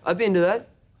 Yeah, I'd be into that.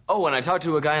 Oh, and I talked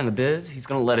to a guy in the biz. He's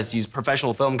gonna let us use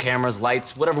professional film cameras,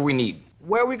 lights, whatever we need.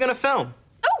 Where are we gonna film?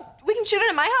 Oh, we can shoot it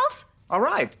at my house? All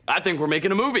right. I think we're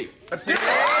making a movie. Let's do it.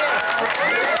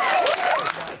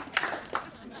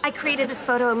 I created this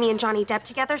photo of me and Johnny Depp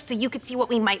together so you could see what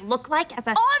we might look like as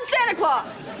a... On Santa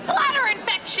Claus! Bladder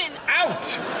infection!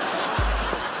 Out!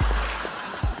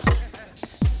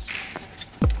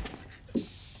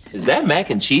 Is that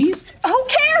mac and cheese? Who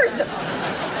cares?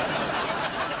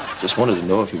 Just wanted to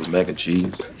know if he was mac and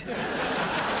cheese.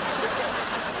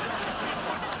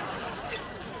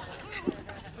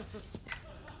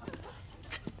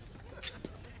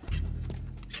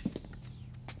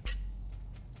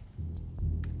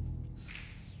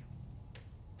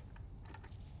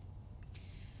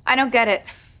 I don't get it.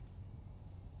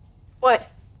 What?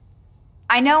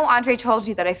 I know Andre told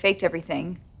you that I faked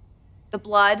everything. The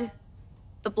blood,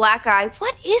 the black eye.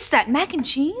 What is that, mac and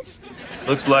cheese?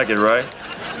 Looks like it, right?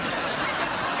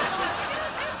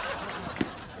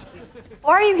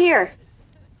 Why are you here?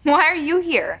 Why are you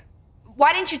here?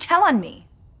 Why didn't you tell on me?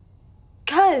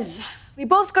 'Cause we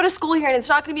both go to school here and it's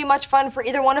not gonna be much fun for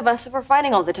either one of us if we're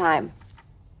fighting all the time.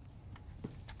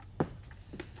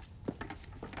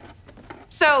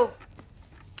 So,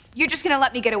 you're just gonna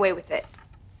let me get away with it?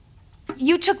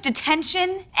 You took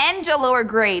detention and a lower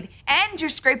grade, and you're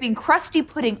scraping crusty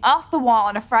pudding off the wall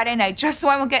on a Friday night just so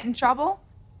I won't get in trouble?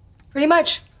 Pretty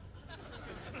much.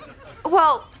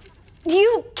 Well,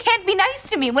 you can't be nice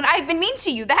to me when I've been mean to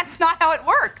you. That's not how it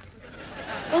works.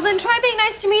 Well, then try being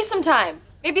nice to me sometime.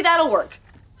 Maybe that'll work.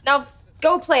 Now,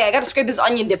 go play. I gotta scrape this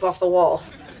onion dip off the wall.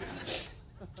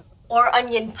 Or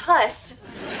onion pus.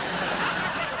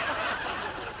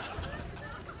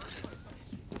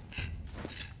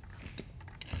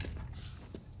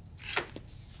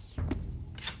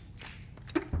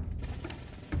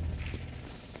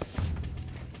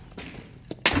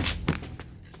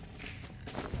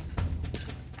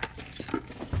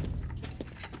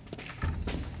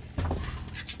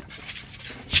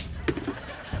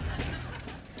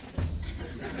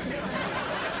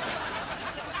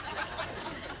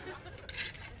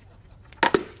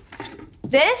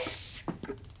 This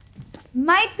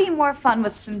might be more fun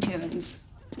with some tunes.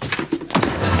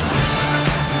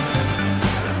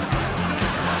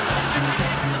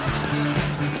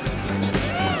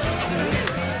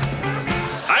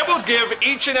 I will give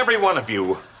each and every one of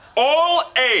you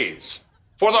all A's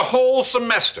for the whole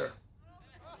semester.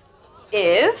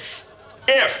 If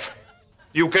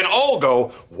you can all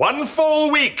go one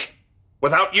full week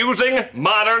without using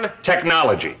modern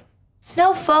technology.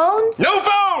 No phones? No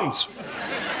phones!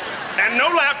 And no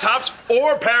laptops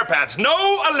or pear pads.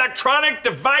 No electronic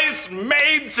device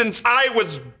made since I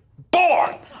was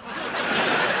born.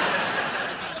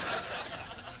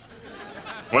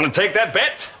 Want to take that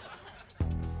bet?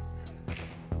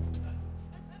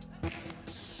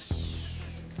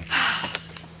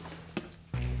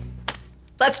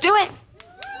 let's do it.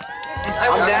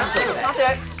 I'm down.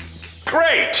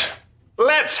 Great.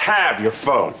 Let's have your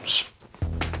phones.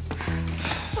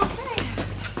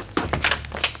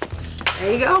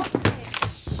 There you go.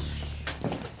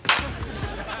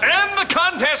 And the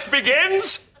contest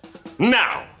begins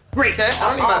now. Great. Okay, I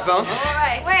don't need my phone. All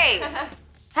right. Wait,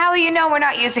 how will you know we're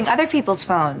not using other people's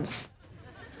phones?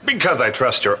 Because I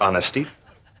trust your honesty.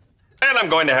 And I'm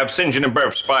going to have St. John and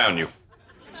Burf spy on you.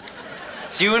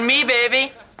 It's you and me,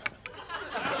 baby.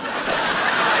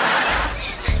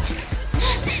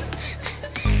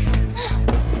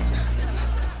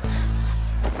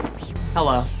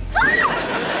 Hello.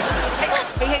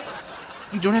 Hey.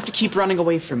 You don't have to keep running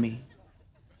away from me.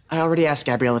 I already asked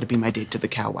Gabriella to be my date to the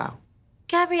cow wow.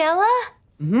 Gabriella?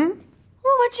 Mm-hmm.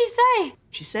 Well, what'd she say?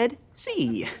 She said,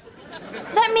 see.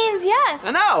 That means yes.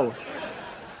 I know.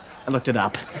 I looked it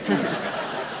up.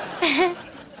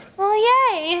 Well,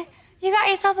 yay. You got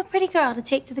yourself a pretty girl to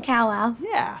take to the powwow.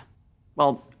 Yeah.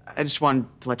 Well, I just wanted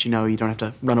to let you know you don't have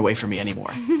to run away from me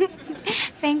anymore.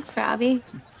 Thanks, Robbie.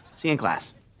 See you in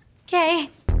class.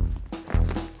 Okay.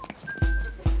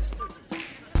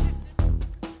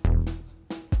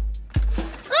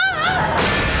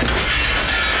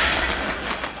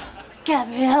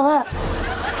 Gabriella.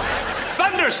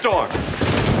 Thunderstorm!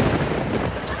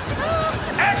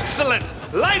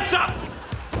 Excellent! Lights up!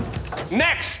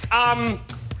 Next,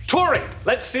 Tori,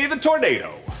 let's see the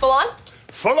tornado. Full on?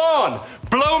 Full on!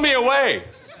 Blow me away!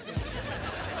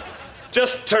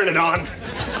 Just turn it on.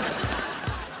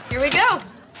 Here we go.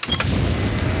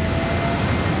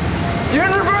 You're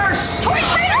in reverse! Tori,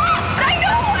 turn it off! I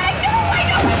know!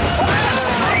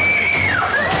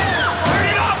 Turn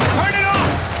it off! Turn it off!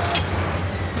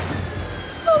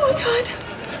 Oh my God.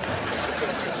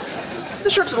 The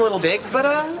shirt's a little big, but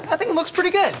I think it looks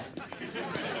pretty good.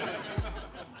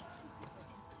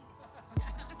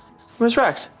 Where's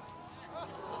Rex?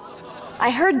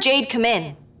 I heard Jade come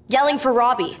in, yelling for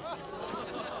Robbie.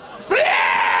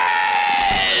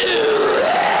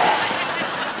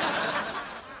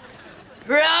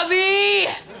 Robbie!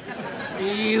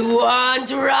 You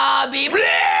want Robbie?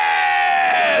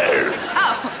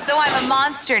 Oh, so I'm a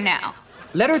monster now.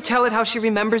 Let her tell it how she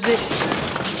remembers it.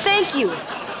 Thank you.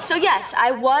 So yes, I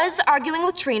was arguing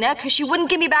with Trina because she wouldn't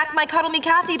give me back my Cuddle Me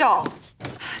Cathy doll.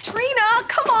 Trina,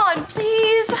 come on,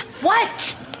 please.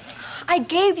 What? I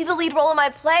gave you the lead role in my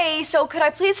play, so could I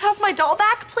please have my doll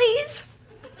back, please?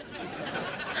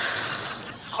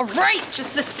 All right,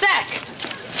 just a sec.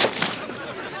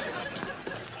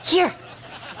 Here.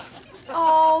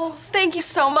 Oh, thank you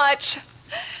so much.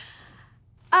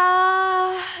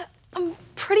 I'm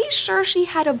pretty sure she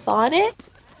had a bonnet.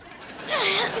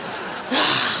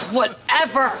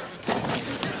 Whatever.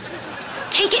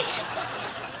 Take it.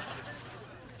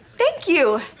 Thank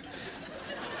you.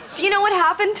 Do you know what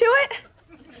happened to it?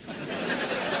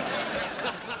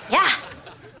 Yeah,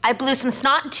 I blew some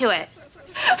snot into it.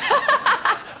 Oh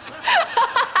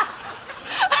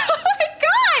my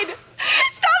God!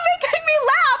 Stop making me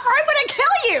laugh or I'm gonna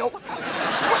kill you!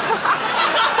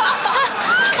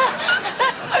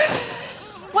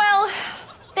 Well,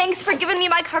 thanks for giving me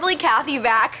my Cuddly Cathy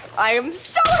back. I am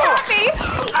so happy!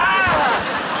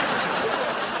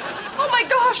 Oh my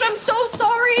gosh, I'm so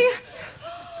sorry.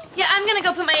 Yeah, I'm gonna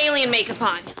go put my alien makeup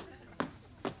on.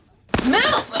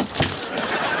 Move!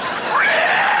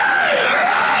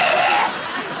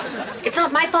 It's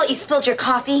not my fault you spilled your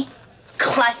coffee,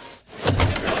 klutz.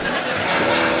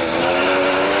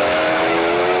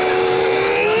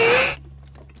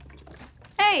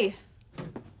 Hey,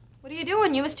 what are you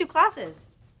doing? You missed 2 classes.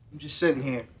 I'm just sitting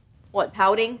here. What,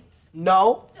 pouting?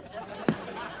 No.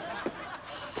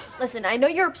 Listen, I know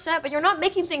you're upset, but you're not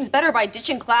making things better by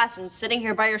ditching class and sitting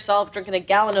here by yourself drinking a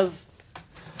gallon of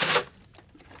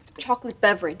chocolate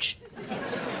beverage.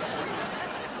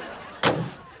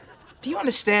 Do you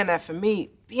understand that for me,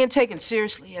 being taken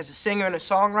seriously as a singer and a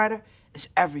songwriter is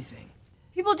everything?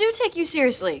 People do take you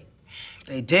seriously.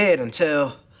 They did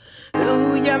until...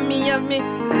 Ooh, yummy, yummy,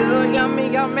 ooh, yummy,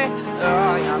 yummy,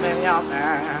 oh, yummy,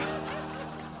 yummy.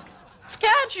 It's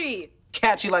catchy.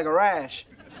 Catchy like a rash.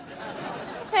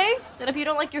 Okay, then if you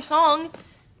don't like your song,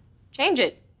 change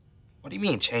it. What do you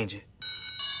mean, change it?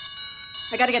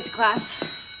 I gotta get to class.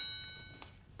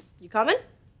 You coming?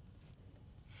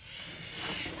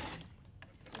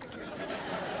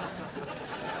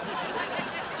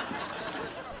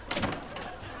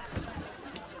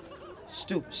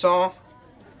 Stupid song.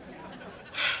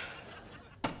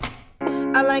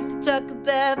 I like to talk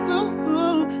about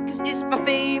food, cause it's my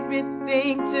favorite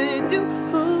thing to do.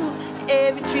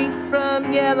 Every drink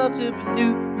from yellow to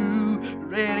blue,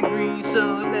 red and green,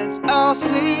 so let's all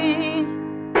sing.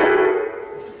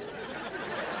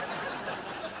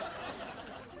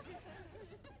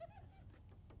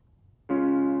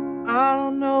 I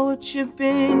don't know what you've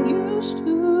been used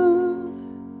to.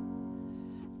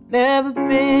 Never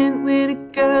been with a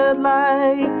girl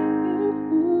like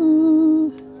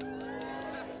you.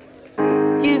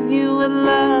 Give you a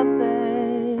love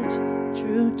that's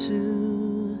true to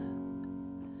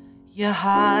your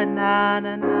heart, na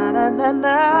na na na na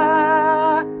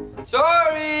na.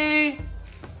 Tori!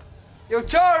 Yo,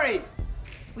 Tori!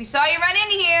 We saw you run in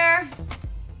here.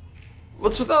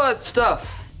 What's with all that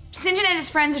stuff? St. John and his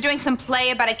friends are doing some play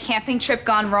about a camping trip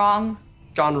gone wrong.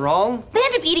 Gone wrong? They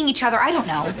end up eating each other, I don't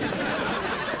know.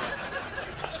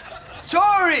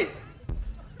 Tori!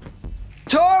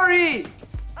 Tori!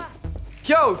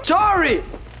 Yo, Tori!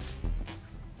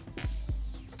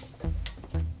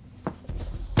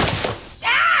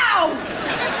 Ow!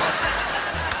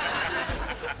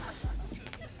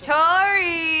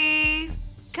 Tori,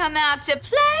 come out to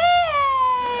play.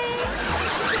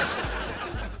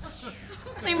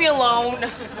 Leave me alone.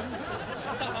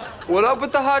 What up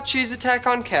with the hot cheese attack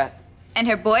on Kat? And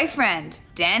her boyfriend,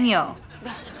 Daniel.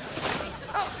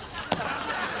 I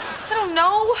don't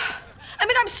know. I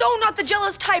mean, I'm so not the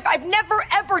jealous type. I've never,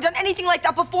 ever done anything like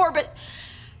that before, but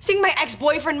seeing my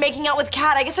ex-boyfriend making out with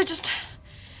Kat, I guess I just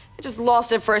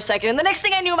lost it for a second. And the next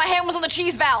thing I knew, my hand was on the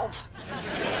cheese valve.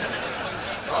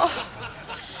 Oh,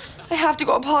 I have to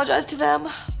go apologize to them.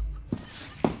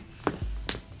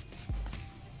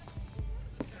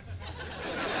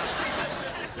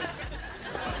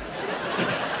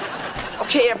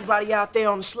 Okay, everybody out there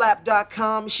on the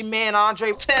slap.com, it's your man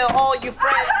Andre. Tell all your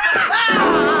friends.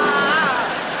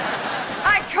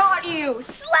 I caught you,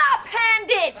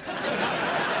 slap-handed.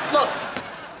 Look,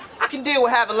 I can deal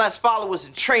with having less followers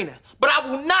than Trina, but I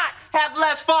will not have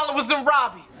less followers than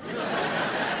Robbie.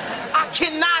 I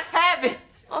cannot have it.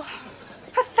 Oh,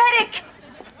 pathetic.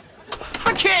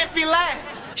 I can't be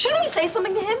last. Shouldn't we say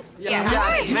something to him? Yeah.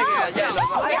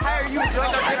 I hire you.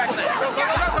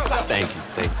 Thank you.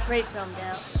 Great film,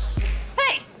 Dale.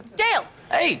 Hey, Dale.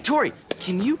 Hey, Tori,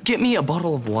 can you get me a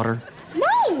bottle of water?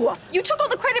 No, you took all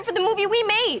the credit for the movie we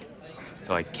made.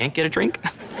 So I can't get a drink?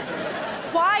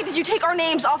 Why did you take our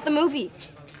names off the movie?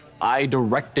 I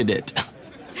directed it.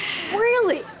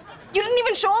 Really? You didn't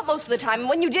even show up most of the time, and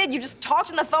when you did, you just talked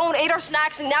on the phone, ate our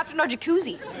snacks, and napped in our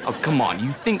jacuzzi. Oh, come on.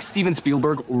 You think Steven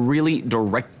Spielberg really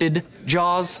directed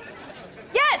Jaws?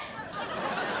 Yes!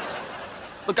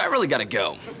 Look, I really gotta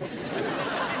go.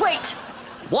 Wait.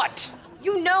 What?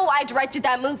 You know I directed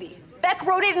that movie. Beck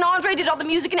wrote it, and Andre did all the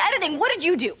music and editing. What did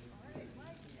you do?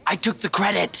 I took the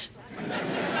credit.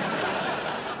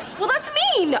 Well, that's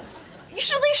mean. You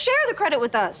should at least share the credit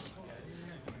with us.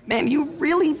 Man, you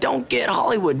really don't get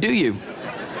Hollywood, do you?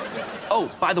 Oh,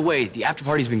 by the way, the after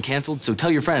party's been canceled, so tell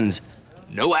your friends,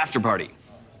 no after party.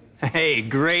 Hey,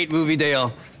 great movie,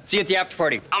 Dale. See you at the after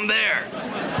party. I'm there.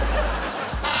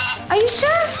 Are you sure?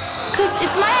 Because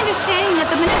it's my understanding that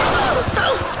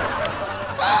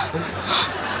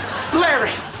the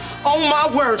Larry, oh my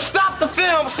word, stop the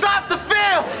film, stop the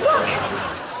film! Look!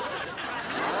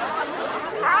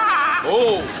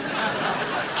 Oh.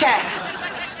 Kat,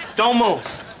 don't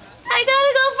move. I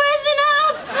gotta go freshen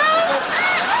up.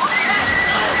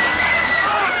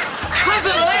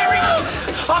 Cousin Larry,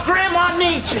 our grandma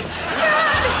needs you.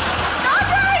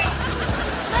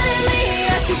 Finally,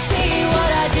 I can see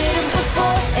what I did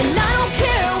before, and I don't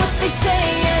care what they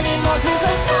say anymore, 'cause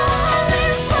I'm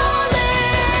falling.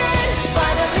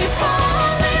 Finally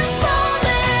falling.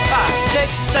 5,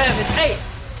 6, 7, 8.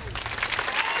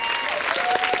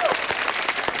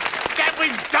 That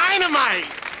was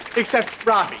dynamite! Except,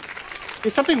 Robbie,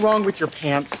 is something wrong with your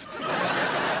pants?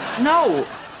 No.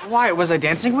 Why? Was I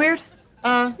dancing weird?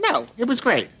 No, it was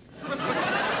great.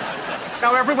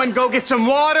 Now everyone go get some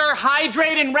water,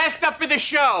 hydrate, and rest up for the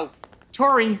show.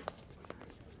 Tori,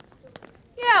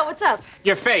 Yeah, what's up?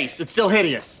 your face, it's still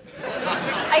hideous.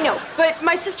 I know, but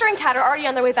my sister and Kat are already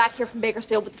on their way back here from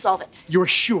Bakersfield with the solvent. You're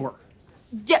sure?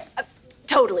 Yeah,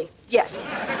 totally, yes.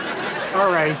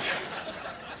 All right.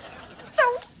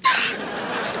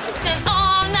 An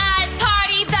all-night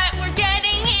party that we're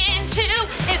getting into.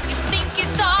 If you think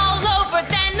it's all over,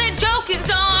 then the joke is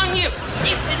on you.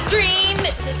 It's a dream,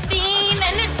 it's a scene,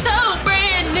 and it's so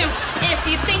brand new. If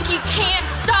you think you can't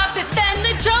stop it, then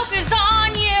the joke is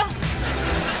on you.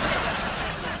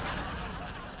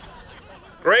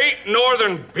 Great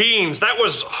Northern Beans, that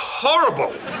was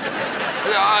horrible.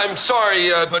 I'm sorry,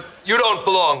 but you don't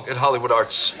belong at Hollywood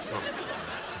Arts.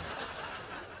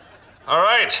 All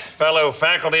right, fellow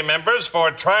faculty members,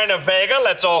 for Trina Vega,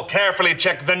 let's all carefully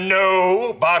check the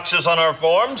no boxes on our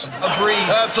forms. Agreed.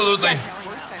 Absolutely.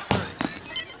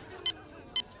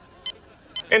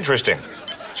 Interesting.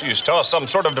 She's tossed some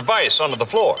sort of device onto the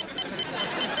floor.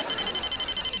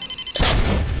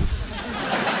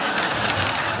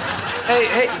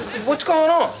 Hey, what's going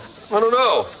on? I don't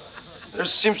know. There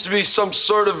seems to be some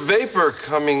sort of vapor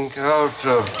coming out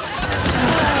of...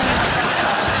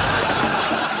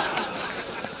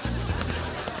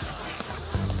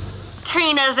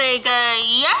 Trina Vega,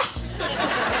 yes.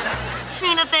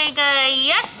 Trina Vega,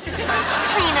 yes.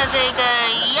 Trina Vega,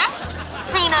 yes.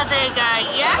 Trina Vega,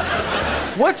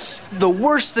 yes. What's the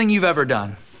worst thing you've ever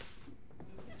done?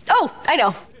 Oh, I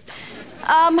know.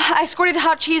 I squirted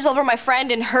hot cheese all over my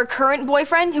friend and her current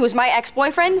boyfriend, who was my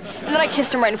ex-boyfriend, and then I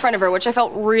kissed him right in front of her, which I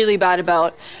felt really bad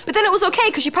about. But then it was okay,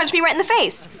 because she punched me right in the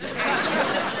face.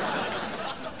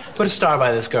 Put a star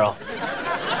by this girl.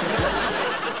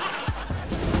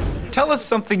 Tell us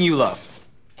something you love.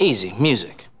 Easy,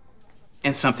 music.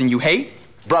 And something you hate?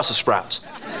 Brussels sprouts.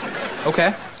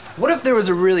 Okay. What if there was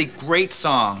a really great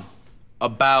song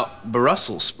about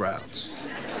Brussels sprouts?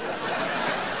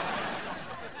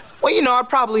 Well, you know, I'd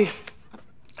probably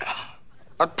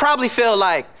feel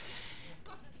like,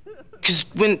 because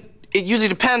when it usually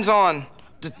depends on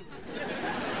the,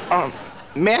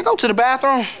 may I go to the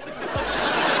bathroom?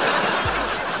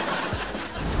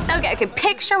 Okay,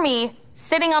 picture me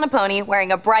sitting on a pony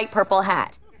wearing a bright purple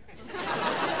hat.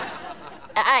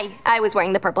 I was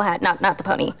wearing the purple hat, not the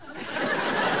pony.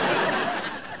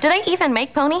 Do they even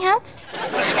make pony hats?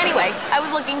 Anyway, I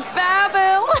was looking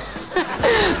fabu.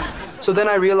 So then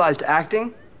I realized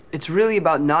acting, it's really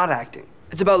about not acting.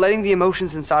 It's about letting the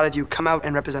emotions inside of you come out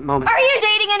and represent moments. Are you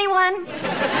dating anyone?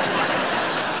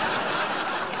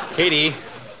 Katie.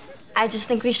 I just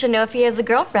think we should know if he has a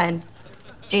girlfriend.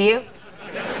 Do you?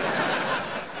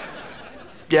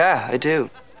 Yeah, I do.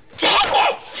 Dang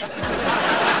it!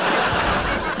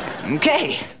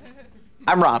 Okay.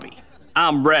 I'm Robbie.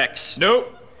 I'm Rex.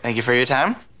 Nope. Thank you for your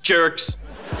time. Jerks.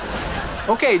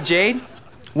 Okay, Jade,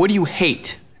 what do you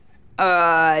hate?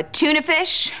 Tuna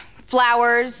fish,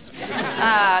 flowers,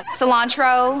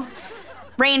 cilantro,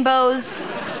 rainbows,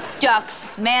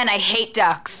 ducks. Man, I hate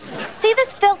ducks. See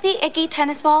this filthy, icky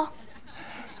tennis ball?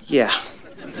 Yeah.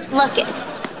 Look it.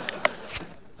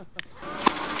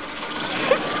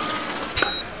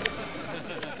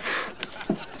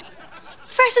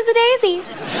 Fresh as a daisy.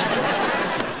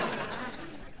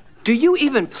 Do you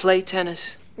even play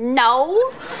tennis?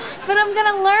 No, but I'm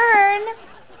gonna learn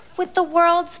with the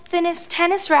world's thinnest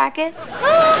tennis racket.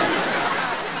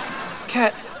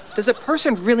 Kat, does a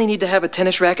person really need to have a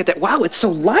tennis racket that, wow, it's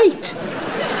so light?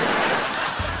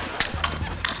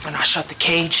 When I shut the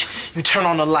cage, you turn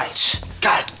on the lights.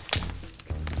 Got it.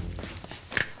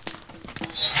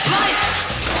 Lights!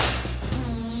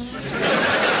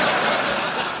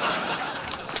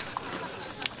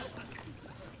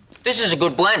 This is a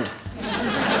good blend.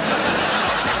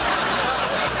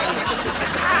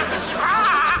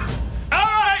 All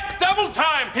right, double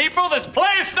time, people. This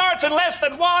play starts in less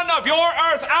than 1 of your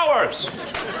Earth hours.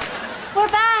 We're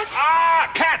back.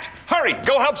 Kat, hurry.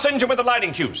 Go help Sinja with the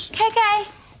lighting cues. KK.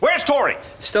 Where's Tori?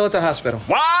 Still at the hospital.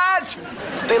 What?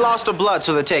 They lost her blood,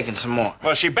 so they're taking some more.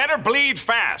 Well, she better bleed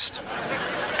fast.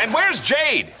 And where's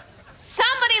Jade?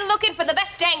 Somebody looking for the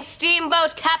best dang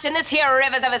steamboat captain this here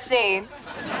river's ever seen.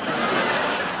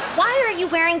 Why are you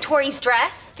wearing Tori's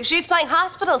dress? Because she's playing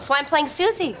hospital, so I'm playing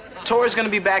Susie. Tori's gonna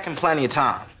be back in plenty of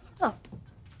time. Oh.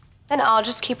 Then I'll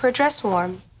just keep her dress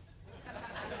warm.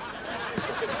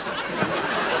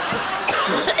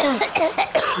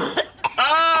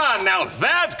 Now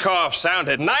that cough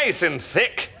sounded nice and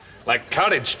thick, like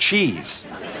cottage cheese.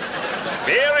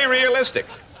 Very realistic.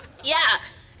 Yeah,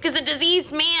 because a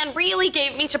diseased man really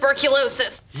gave me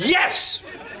tuberculosis. Yes!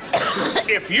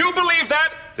 If you believe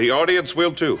that, the audience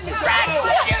will too. Rex!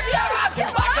 Rex!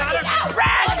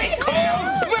 He's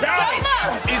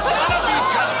gonna be just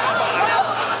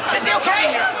fine. Is he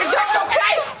okay? Is Rex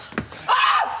okay?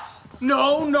 Ah!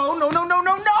 No!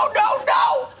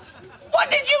 What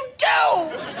did you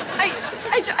do?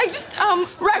 I just,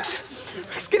 Rex!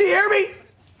 Rex, can you hear me?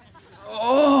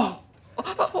 Oh.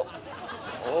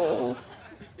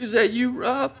 Is that you,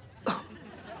 Rob?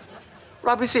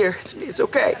 Robbie's here. It's me. It's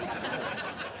okay.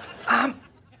 I'm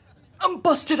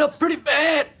busted up pretty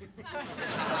bad.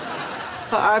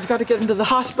 I've got to get him to the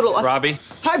hospital. Robbie?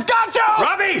 I've got to!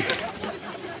 Robbie!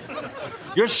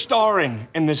 You're starring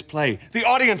in this play. The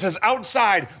audience is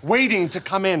outside waiting to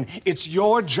come in. It's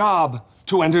your job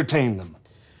to entertain them,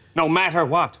 no matter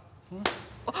what.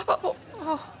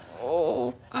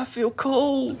 Oh, I feel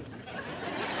cold.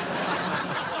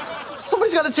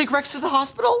 Somebody's got to take Rex to the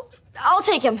hospital. I'll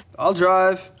take him. I'll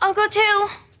drive. I'll go too.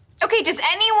 Okay, does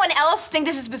anyone else think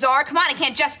this is bizarre? Come on, it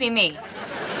can't just be me.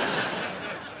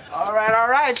 All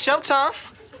right. Showtime.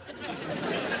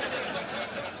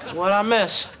 What'd I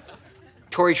miss?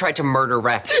 Tori tried to murder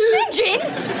Rex. Sinjin!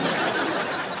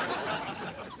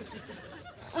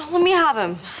 Let me have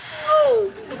him.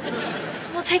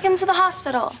 We'll take him to the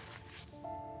hospital.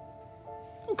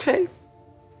 Okay.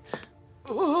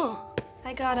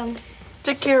 I got him.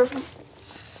 Take care of him.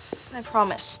 I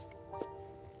promise.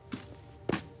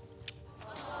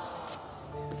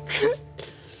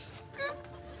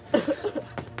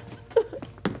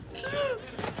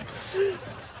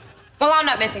 Well, I'm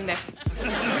not missing this.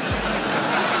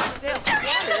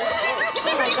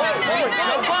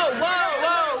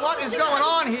 Whoa! What is going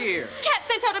on here? Kat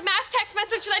sent out a mass text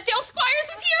message that Dale Squires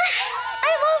was here.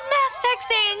 I love mass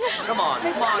texting. Come on.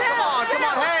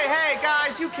 Hey,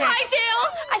 guys, you can't. Hi,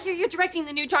 Dale. I hear you're directing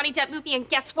the new Johnny Depp movie, and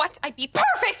guess what? I'd be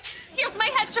perfect. Here's my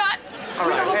headshot. All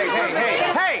right, hey.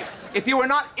 If you are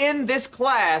not in this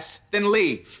class, then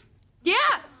leave.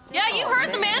 Yeah, you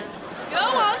heard the man. Go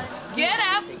on, get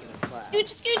out.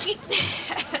 Scoochie,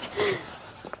 scoochie.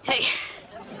 Hey.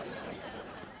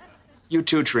 You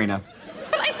too, Trina.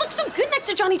 But I look so good next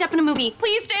to Johnny Depp in a movie.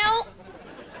 Please, Dale.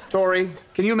 Tori,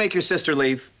 can you make your sister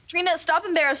leave? Trina, stop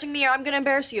embarrassing me or I'm gonna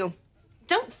embarrass you.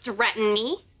 Don't threaten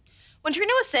me. When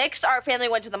Trina was 6, our family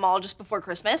went to the mall just before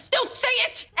Christmas. Don't say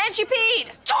it! And she peed!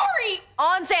 Tori!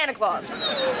 On Santa Claus.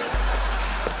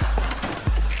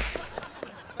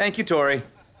 Thank you, Tori.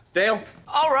 Dale?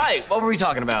 All right, what were we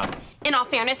talking about? In all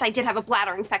fairness, I did have a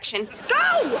bladder infection.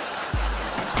 Go!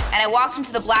 And I walked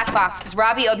into the black box because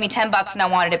Robbie owed me $10 and I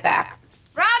wanted it back.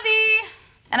 Robbie!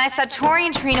 And I saw Tori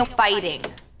and Trina fighting.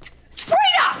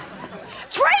 Trina!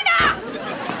 Trina!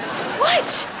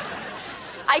 What?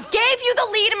 I gave you the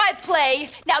lead in my play.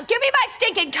 Now give me my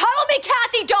stinking Cuddle Me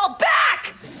Kathy doll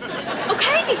back!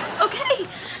 Okay.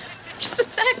 Just a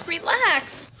sec,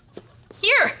 relax.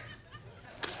 Here.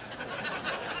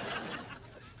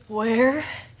 Where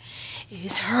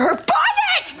is her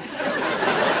bonnet?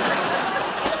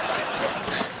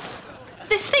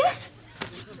 This thing?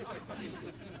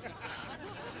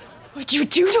 What'd you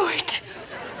do to it?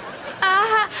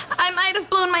 I might have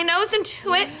blown my nose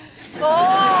into it.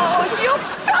 Oh, you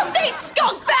filthy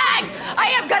skunk bag! I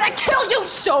am gonna kill you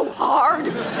so hard!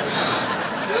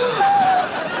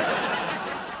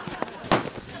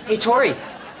 Hey, Tori,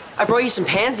 I brought you some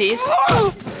pansies.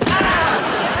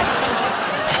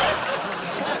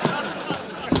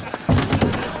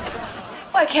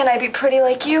 Why can't I be pretty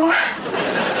like you? All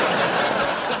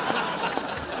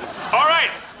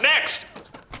right, next.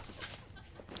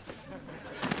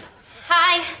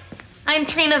 Hi, I'm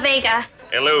Trina Vega.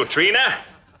 Hello, Trina.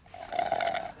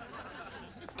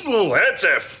 Ooh, that's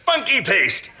a funky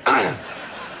taste. All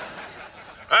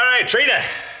right, Trina,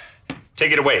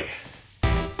 take it away.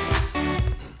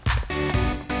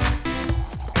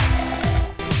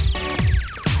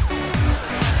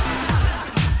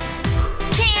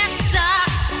 Can't stop,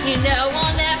 you know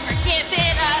I'll never give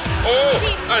it up.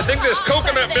 Oh, I think this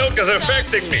coconut milk is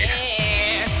affecting me.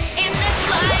 In this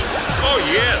life, Oh,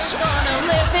 yes. gonna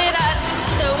live it up.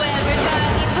 So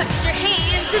everybody put your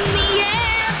hands in the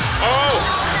air. Oh.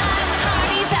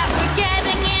 Party that we're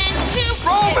getting into.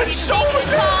 Roman If you shoulders.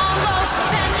 think it's all over,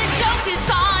 then the joke is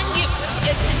on you.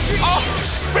 It's a dream. Oh,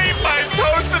 sweet my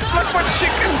toes, and look what she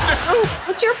can do.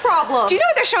 What's your problem? Do you know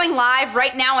what they're showing live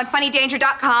right now on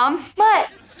funnydanger.com? What?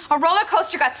 A roller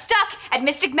coaster got stuck at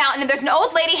Mystic Mountain and there's an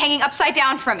old lady hanging upside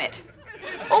down from it.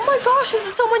 Oh my gosh, is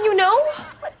this someone you know?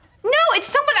 No, it's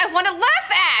someone I want to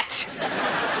laugh at.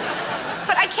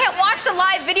 But I can't watch the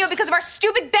live video because of our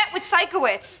stupid bet with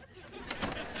Psychowitz.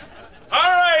 All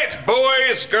right,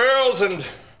 boys, girls, and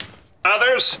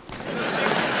others.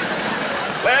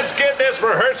 Let's get this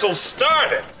rehearsal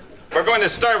started. We're going to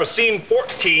start with scene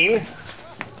 14.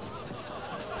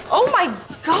 Oh my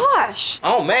gosh.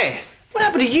 Oh, man. What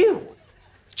happened to you?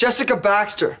 Jessica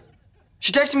Baxter.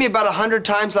 She texted me about 100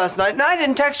 times last night, and I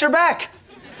didn't text her back.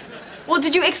 Well,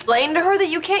 did you explain to her that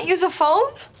you can't use a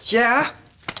phone? Yeah,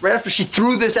 right after she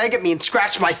threw this egg at me and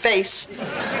scratched my face.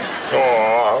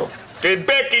 Oh, did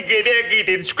Becky get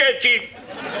eggy and scratchy?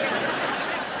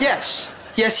 Yes,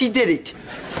 he did it.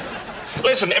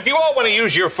 Listen, if you all want to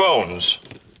use your phones,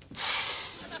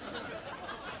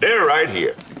 they're right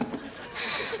here.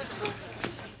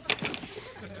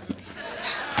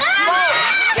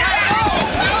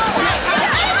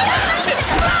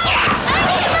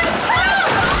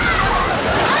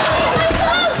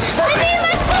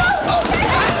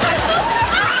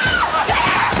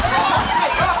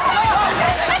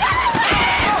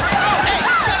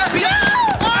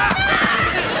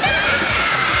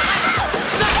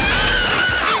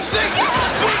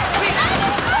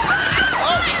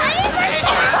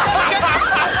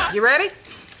 You ready?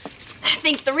 I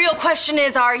think the real question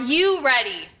is, are you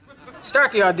ready?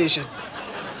 Start the audition.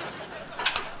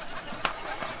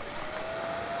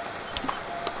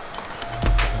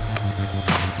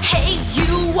 Hey,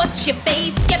 you, what's your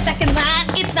face? Get back in line,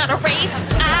 it's not a race.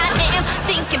 I am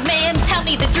thinking, man, tell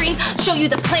me the dream, show you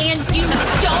the plan. You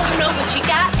don't know what you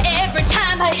got every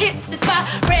time I hit the spot.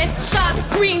 Red, stop,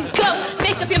 green, go.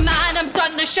 Make up your mind, I'm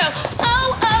starting the show.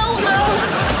 Oh, oh,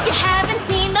 oh, you haven't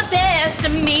seen the best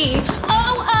of me.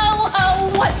 Oh, oh,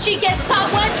 oh, what you get's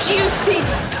not what you see.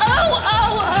 Oh,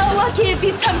 oh, oh, I'll give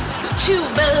you something to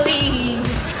believe.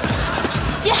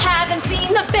 You haven't seen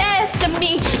the best of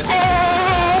me.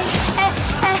 Hey, hey,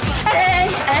 hey, hey,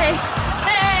 hey,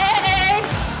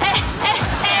 hey, hey,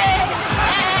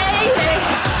 hey,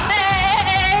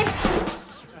 hey.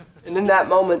 And in that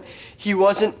moment, he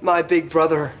wasn't my big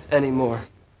brother anymore.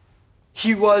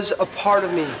 He was a part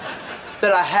of me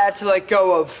that I had to let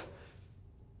go of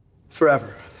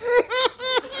forever.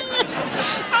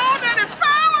 Oh, that is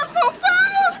powerful,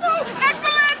 powerful,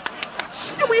 excellent.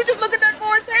 And will you just look at that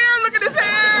boy's hair? Look at his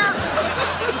hair.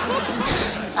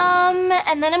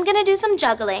 And then I'm gonna do some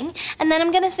juggling, and then I'm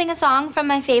gonna sing a song from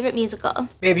my favorite musical.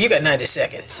 Baby, you got 90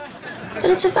 seconds. But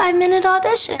it's a 5-minute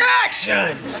audition.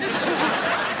 Action!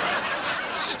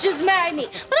 Just marry me.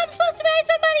 But I'm supposed to marry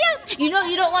somebody else. You know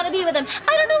you don't want to be with him.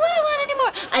 I don't know what I want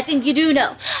anymore. I think you do know.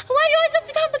 Why do you always have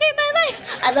to complicate my life?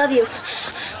 I love you.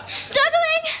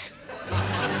 Juggling!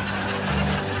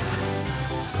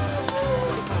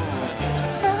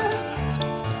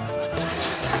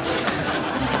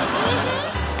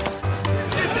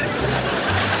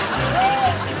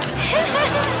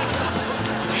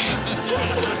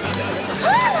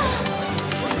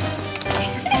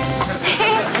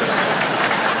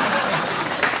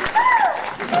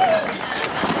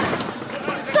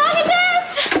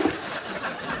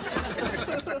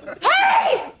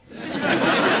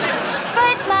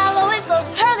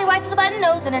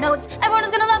 And a nose. Everyone is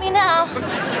gonna love you now.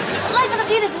 Life on the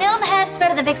street is a nail in the head. It's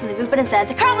better than fixing the roof, but instead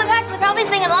the car will impact and the crowd will be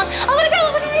singing along. I want a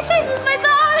girl with a nice face. This is my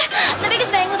song. The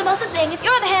biggest bang with the most to sing. If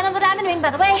you're the hand on the diamond ring, by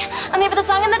the way, I'm here for the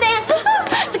song and the dance.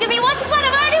 So give me one, just one.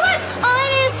 I've already won. All I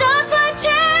need is just one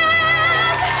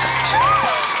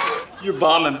chance. You're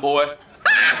bombing, boy.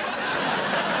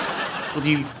 Will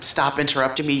you stop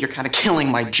interrupting me? You're kind of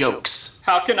killing my jokes.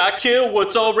 How can I kill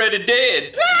what's already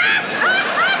dead?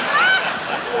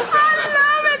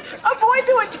 A boy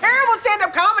doing terrible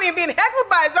stand-up comedy and being heckled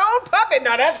by his own puppet.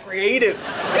 Now that's creative.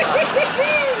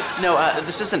 No,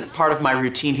 this isn't part of my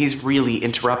routine. He's really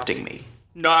interrupting me.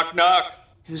 Knock, knock.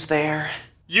 Who's there?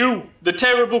 You, the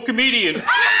terrible comedian.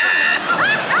 That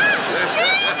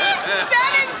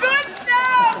is good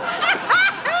stuff.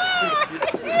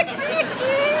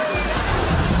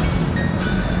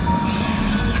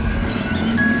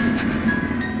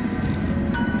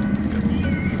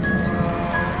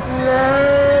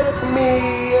 Let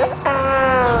me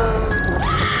out.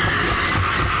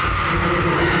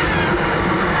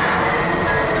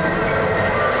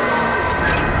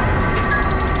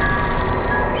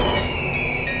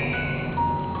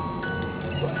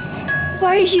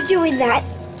 Why are you doing that?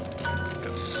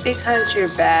 Because you're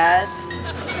bad.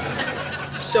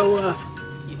 So,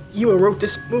 you wrote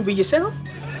this movie yourself?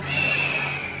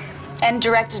 And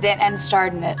directed it and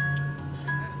starred in it.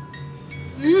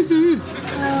 Mm-hmm.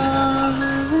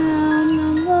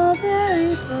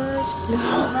 The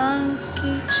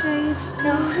monkey chased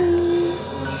the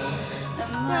weasel. The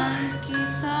monkey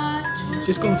thought to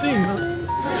Just gonna sing, huh?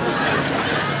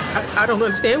 I don't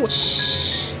understand what.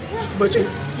 Shh. But you're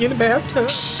in the bathtub.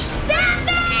 Stop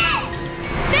it!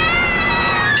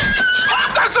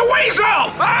 That's a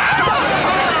weasel!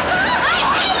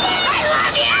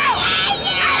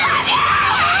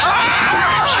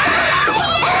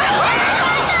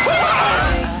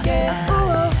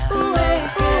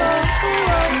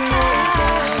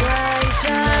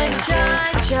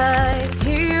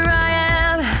 Here I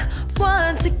am,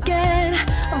 once again.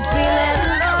 I'm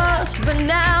feeling lost, but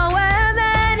now and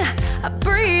then I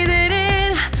breathe it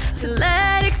in to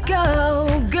let it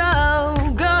go, go,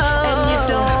 go. And you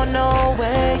don't know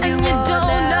where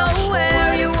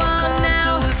you are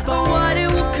now, or what it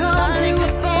will come to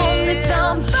if only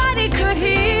somebody could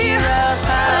hear.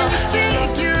 When you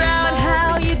figure out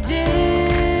how you disappear,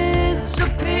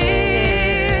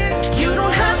 you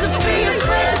don't have to be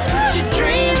afraid to put your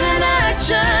dreams in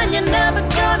action. You're never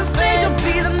gonna fade, you'll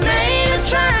be the main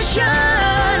attraction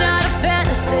out of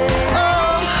fantasy.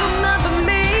 Just remember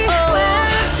me when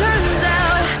it turns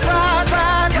out.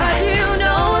 Cause you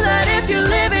know that if you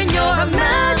live in your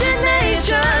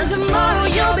imagination, tomorrow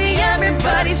you'll be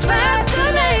everybody's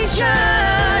fascination.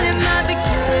 It might be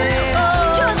good.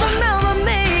 Just remember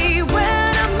me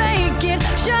when I make it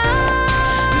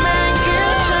shine. Make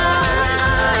it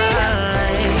shine.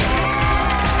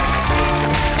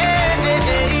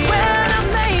 When I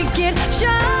make it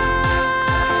shine.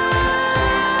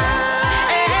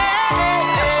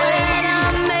 When I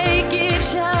make it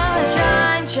shine,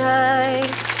 shine, shine.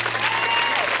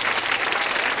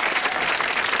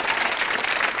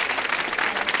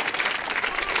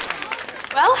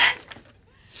 Well,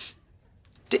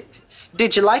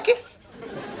 Did you like it?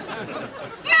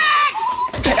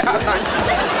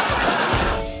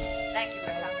 thank you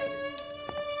for coming.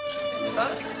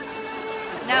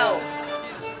 No.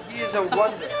 He is a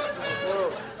wonder.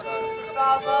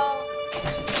 Bravo.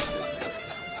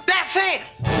 That's him!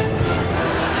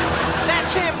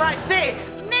 That's him right there!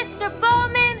 Mr.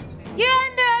 Bowman, you're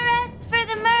under arrest for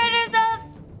the murders of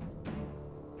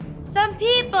some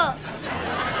people.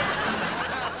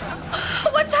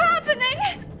 What's happening?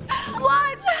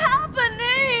 What's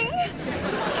happening?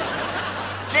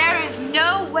 There is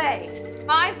no way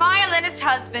my violinist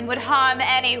husband would harm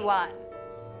anyone.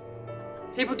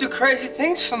 People do crazy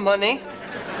things for money.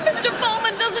 Mr.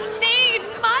 Bowman doesn't need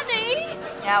money.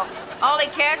 No, all he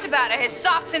cares about are his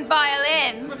socks and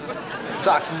violins.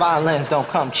 Socks and violins don't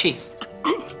come cheap.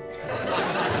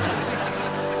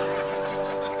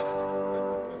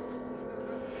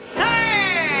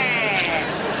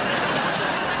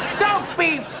 Don't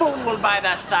be fooled by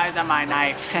the size of my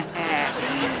knife.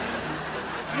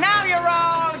 Now you're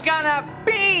all gonna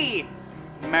be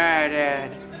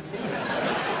murdered.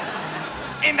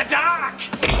 In the dark!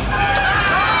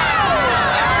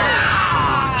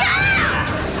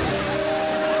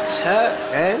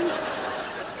 And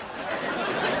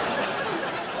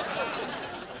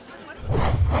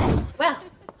Well,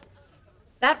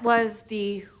 that was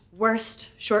the worst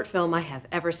short film I have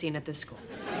ever seen at this school.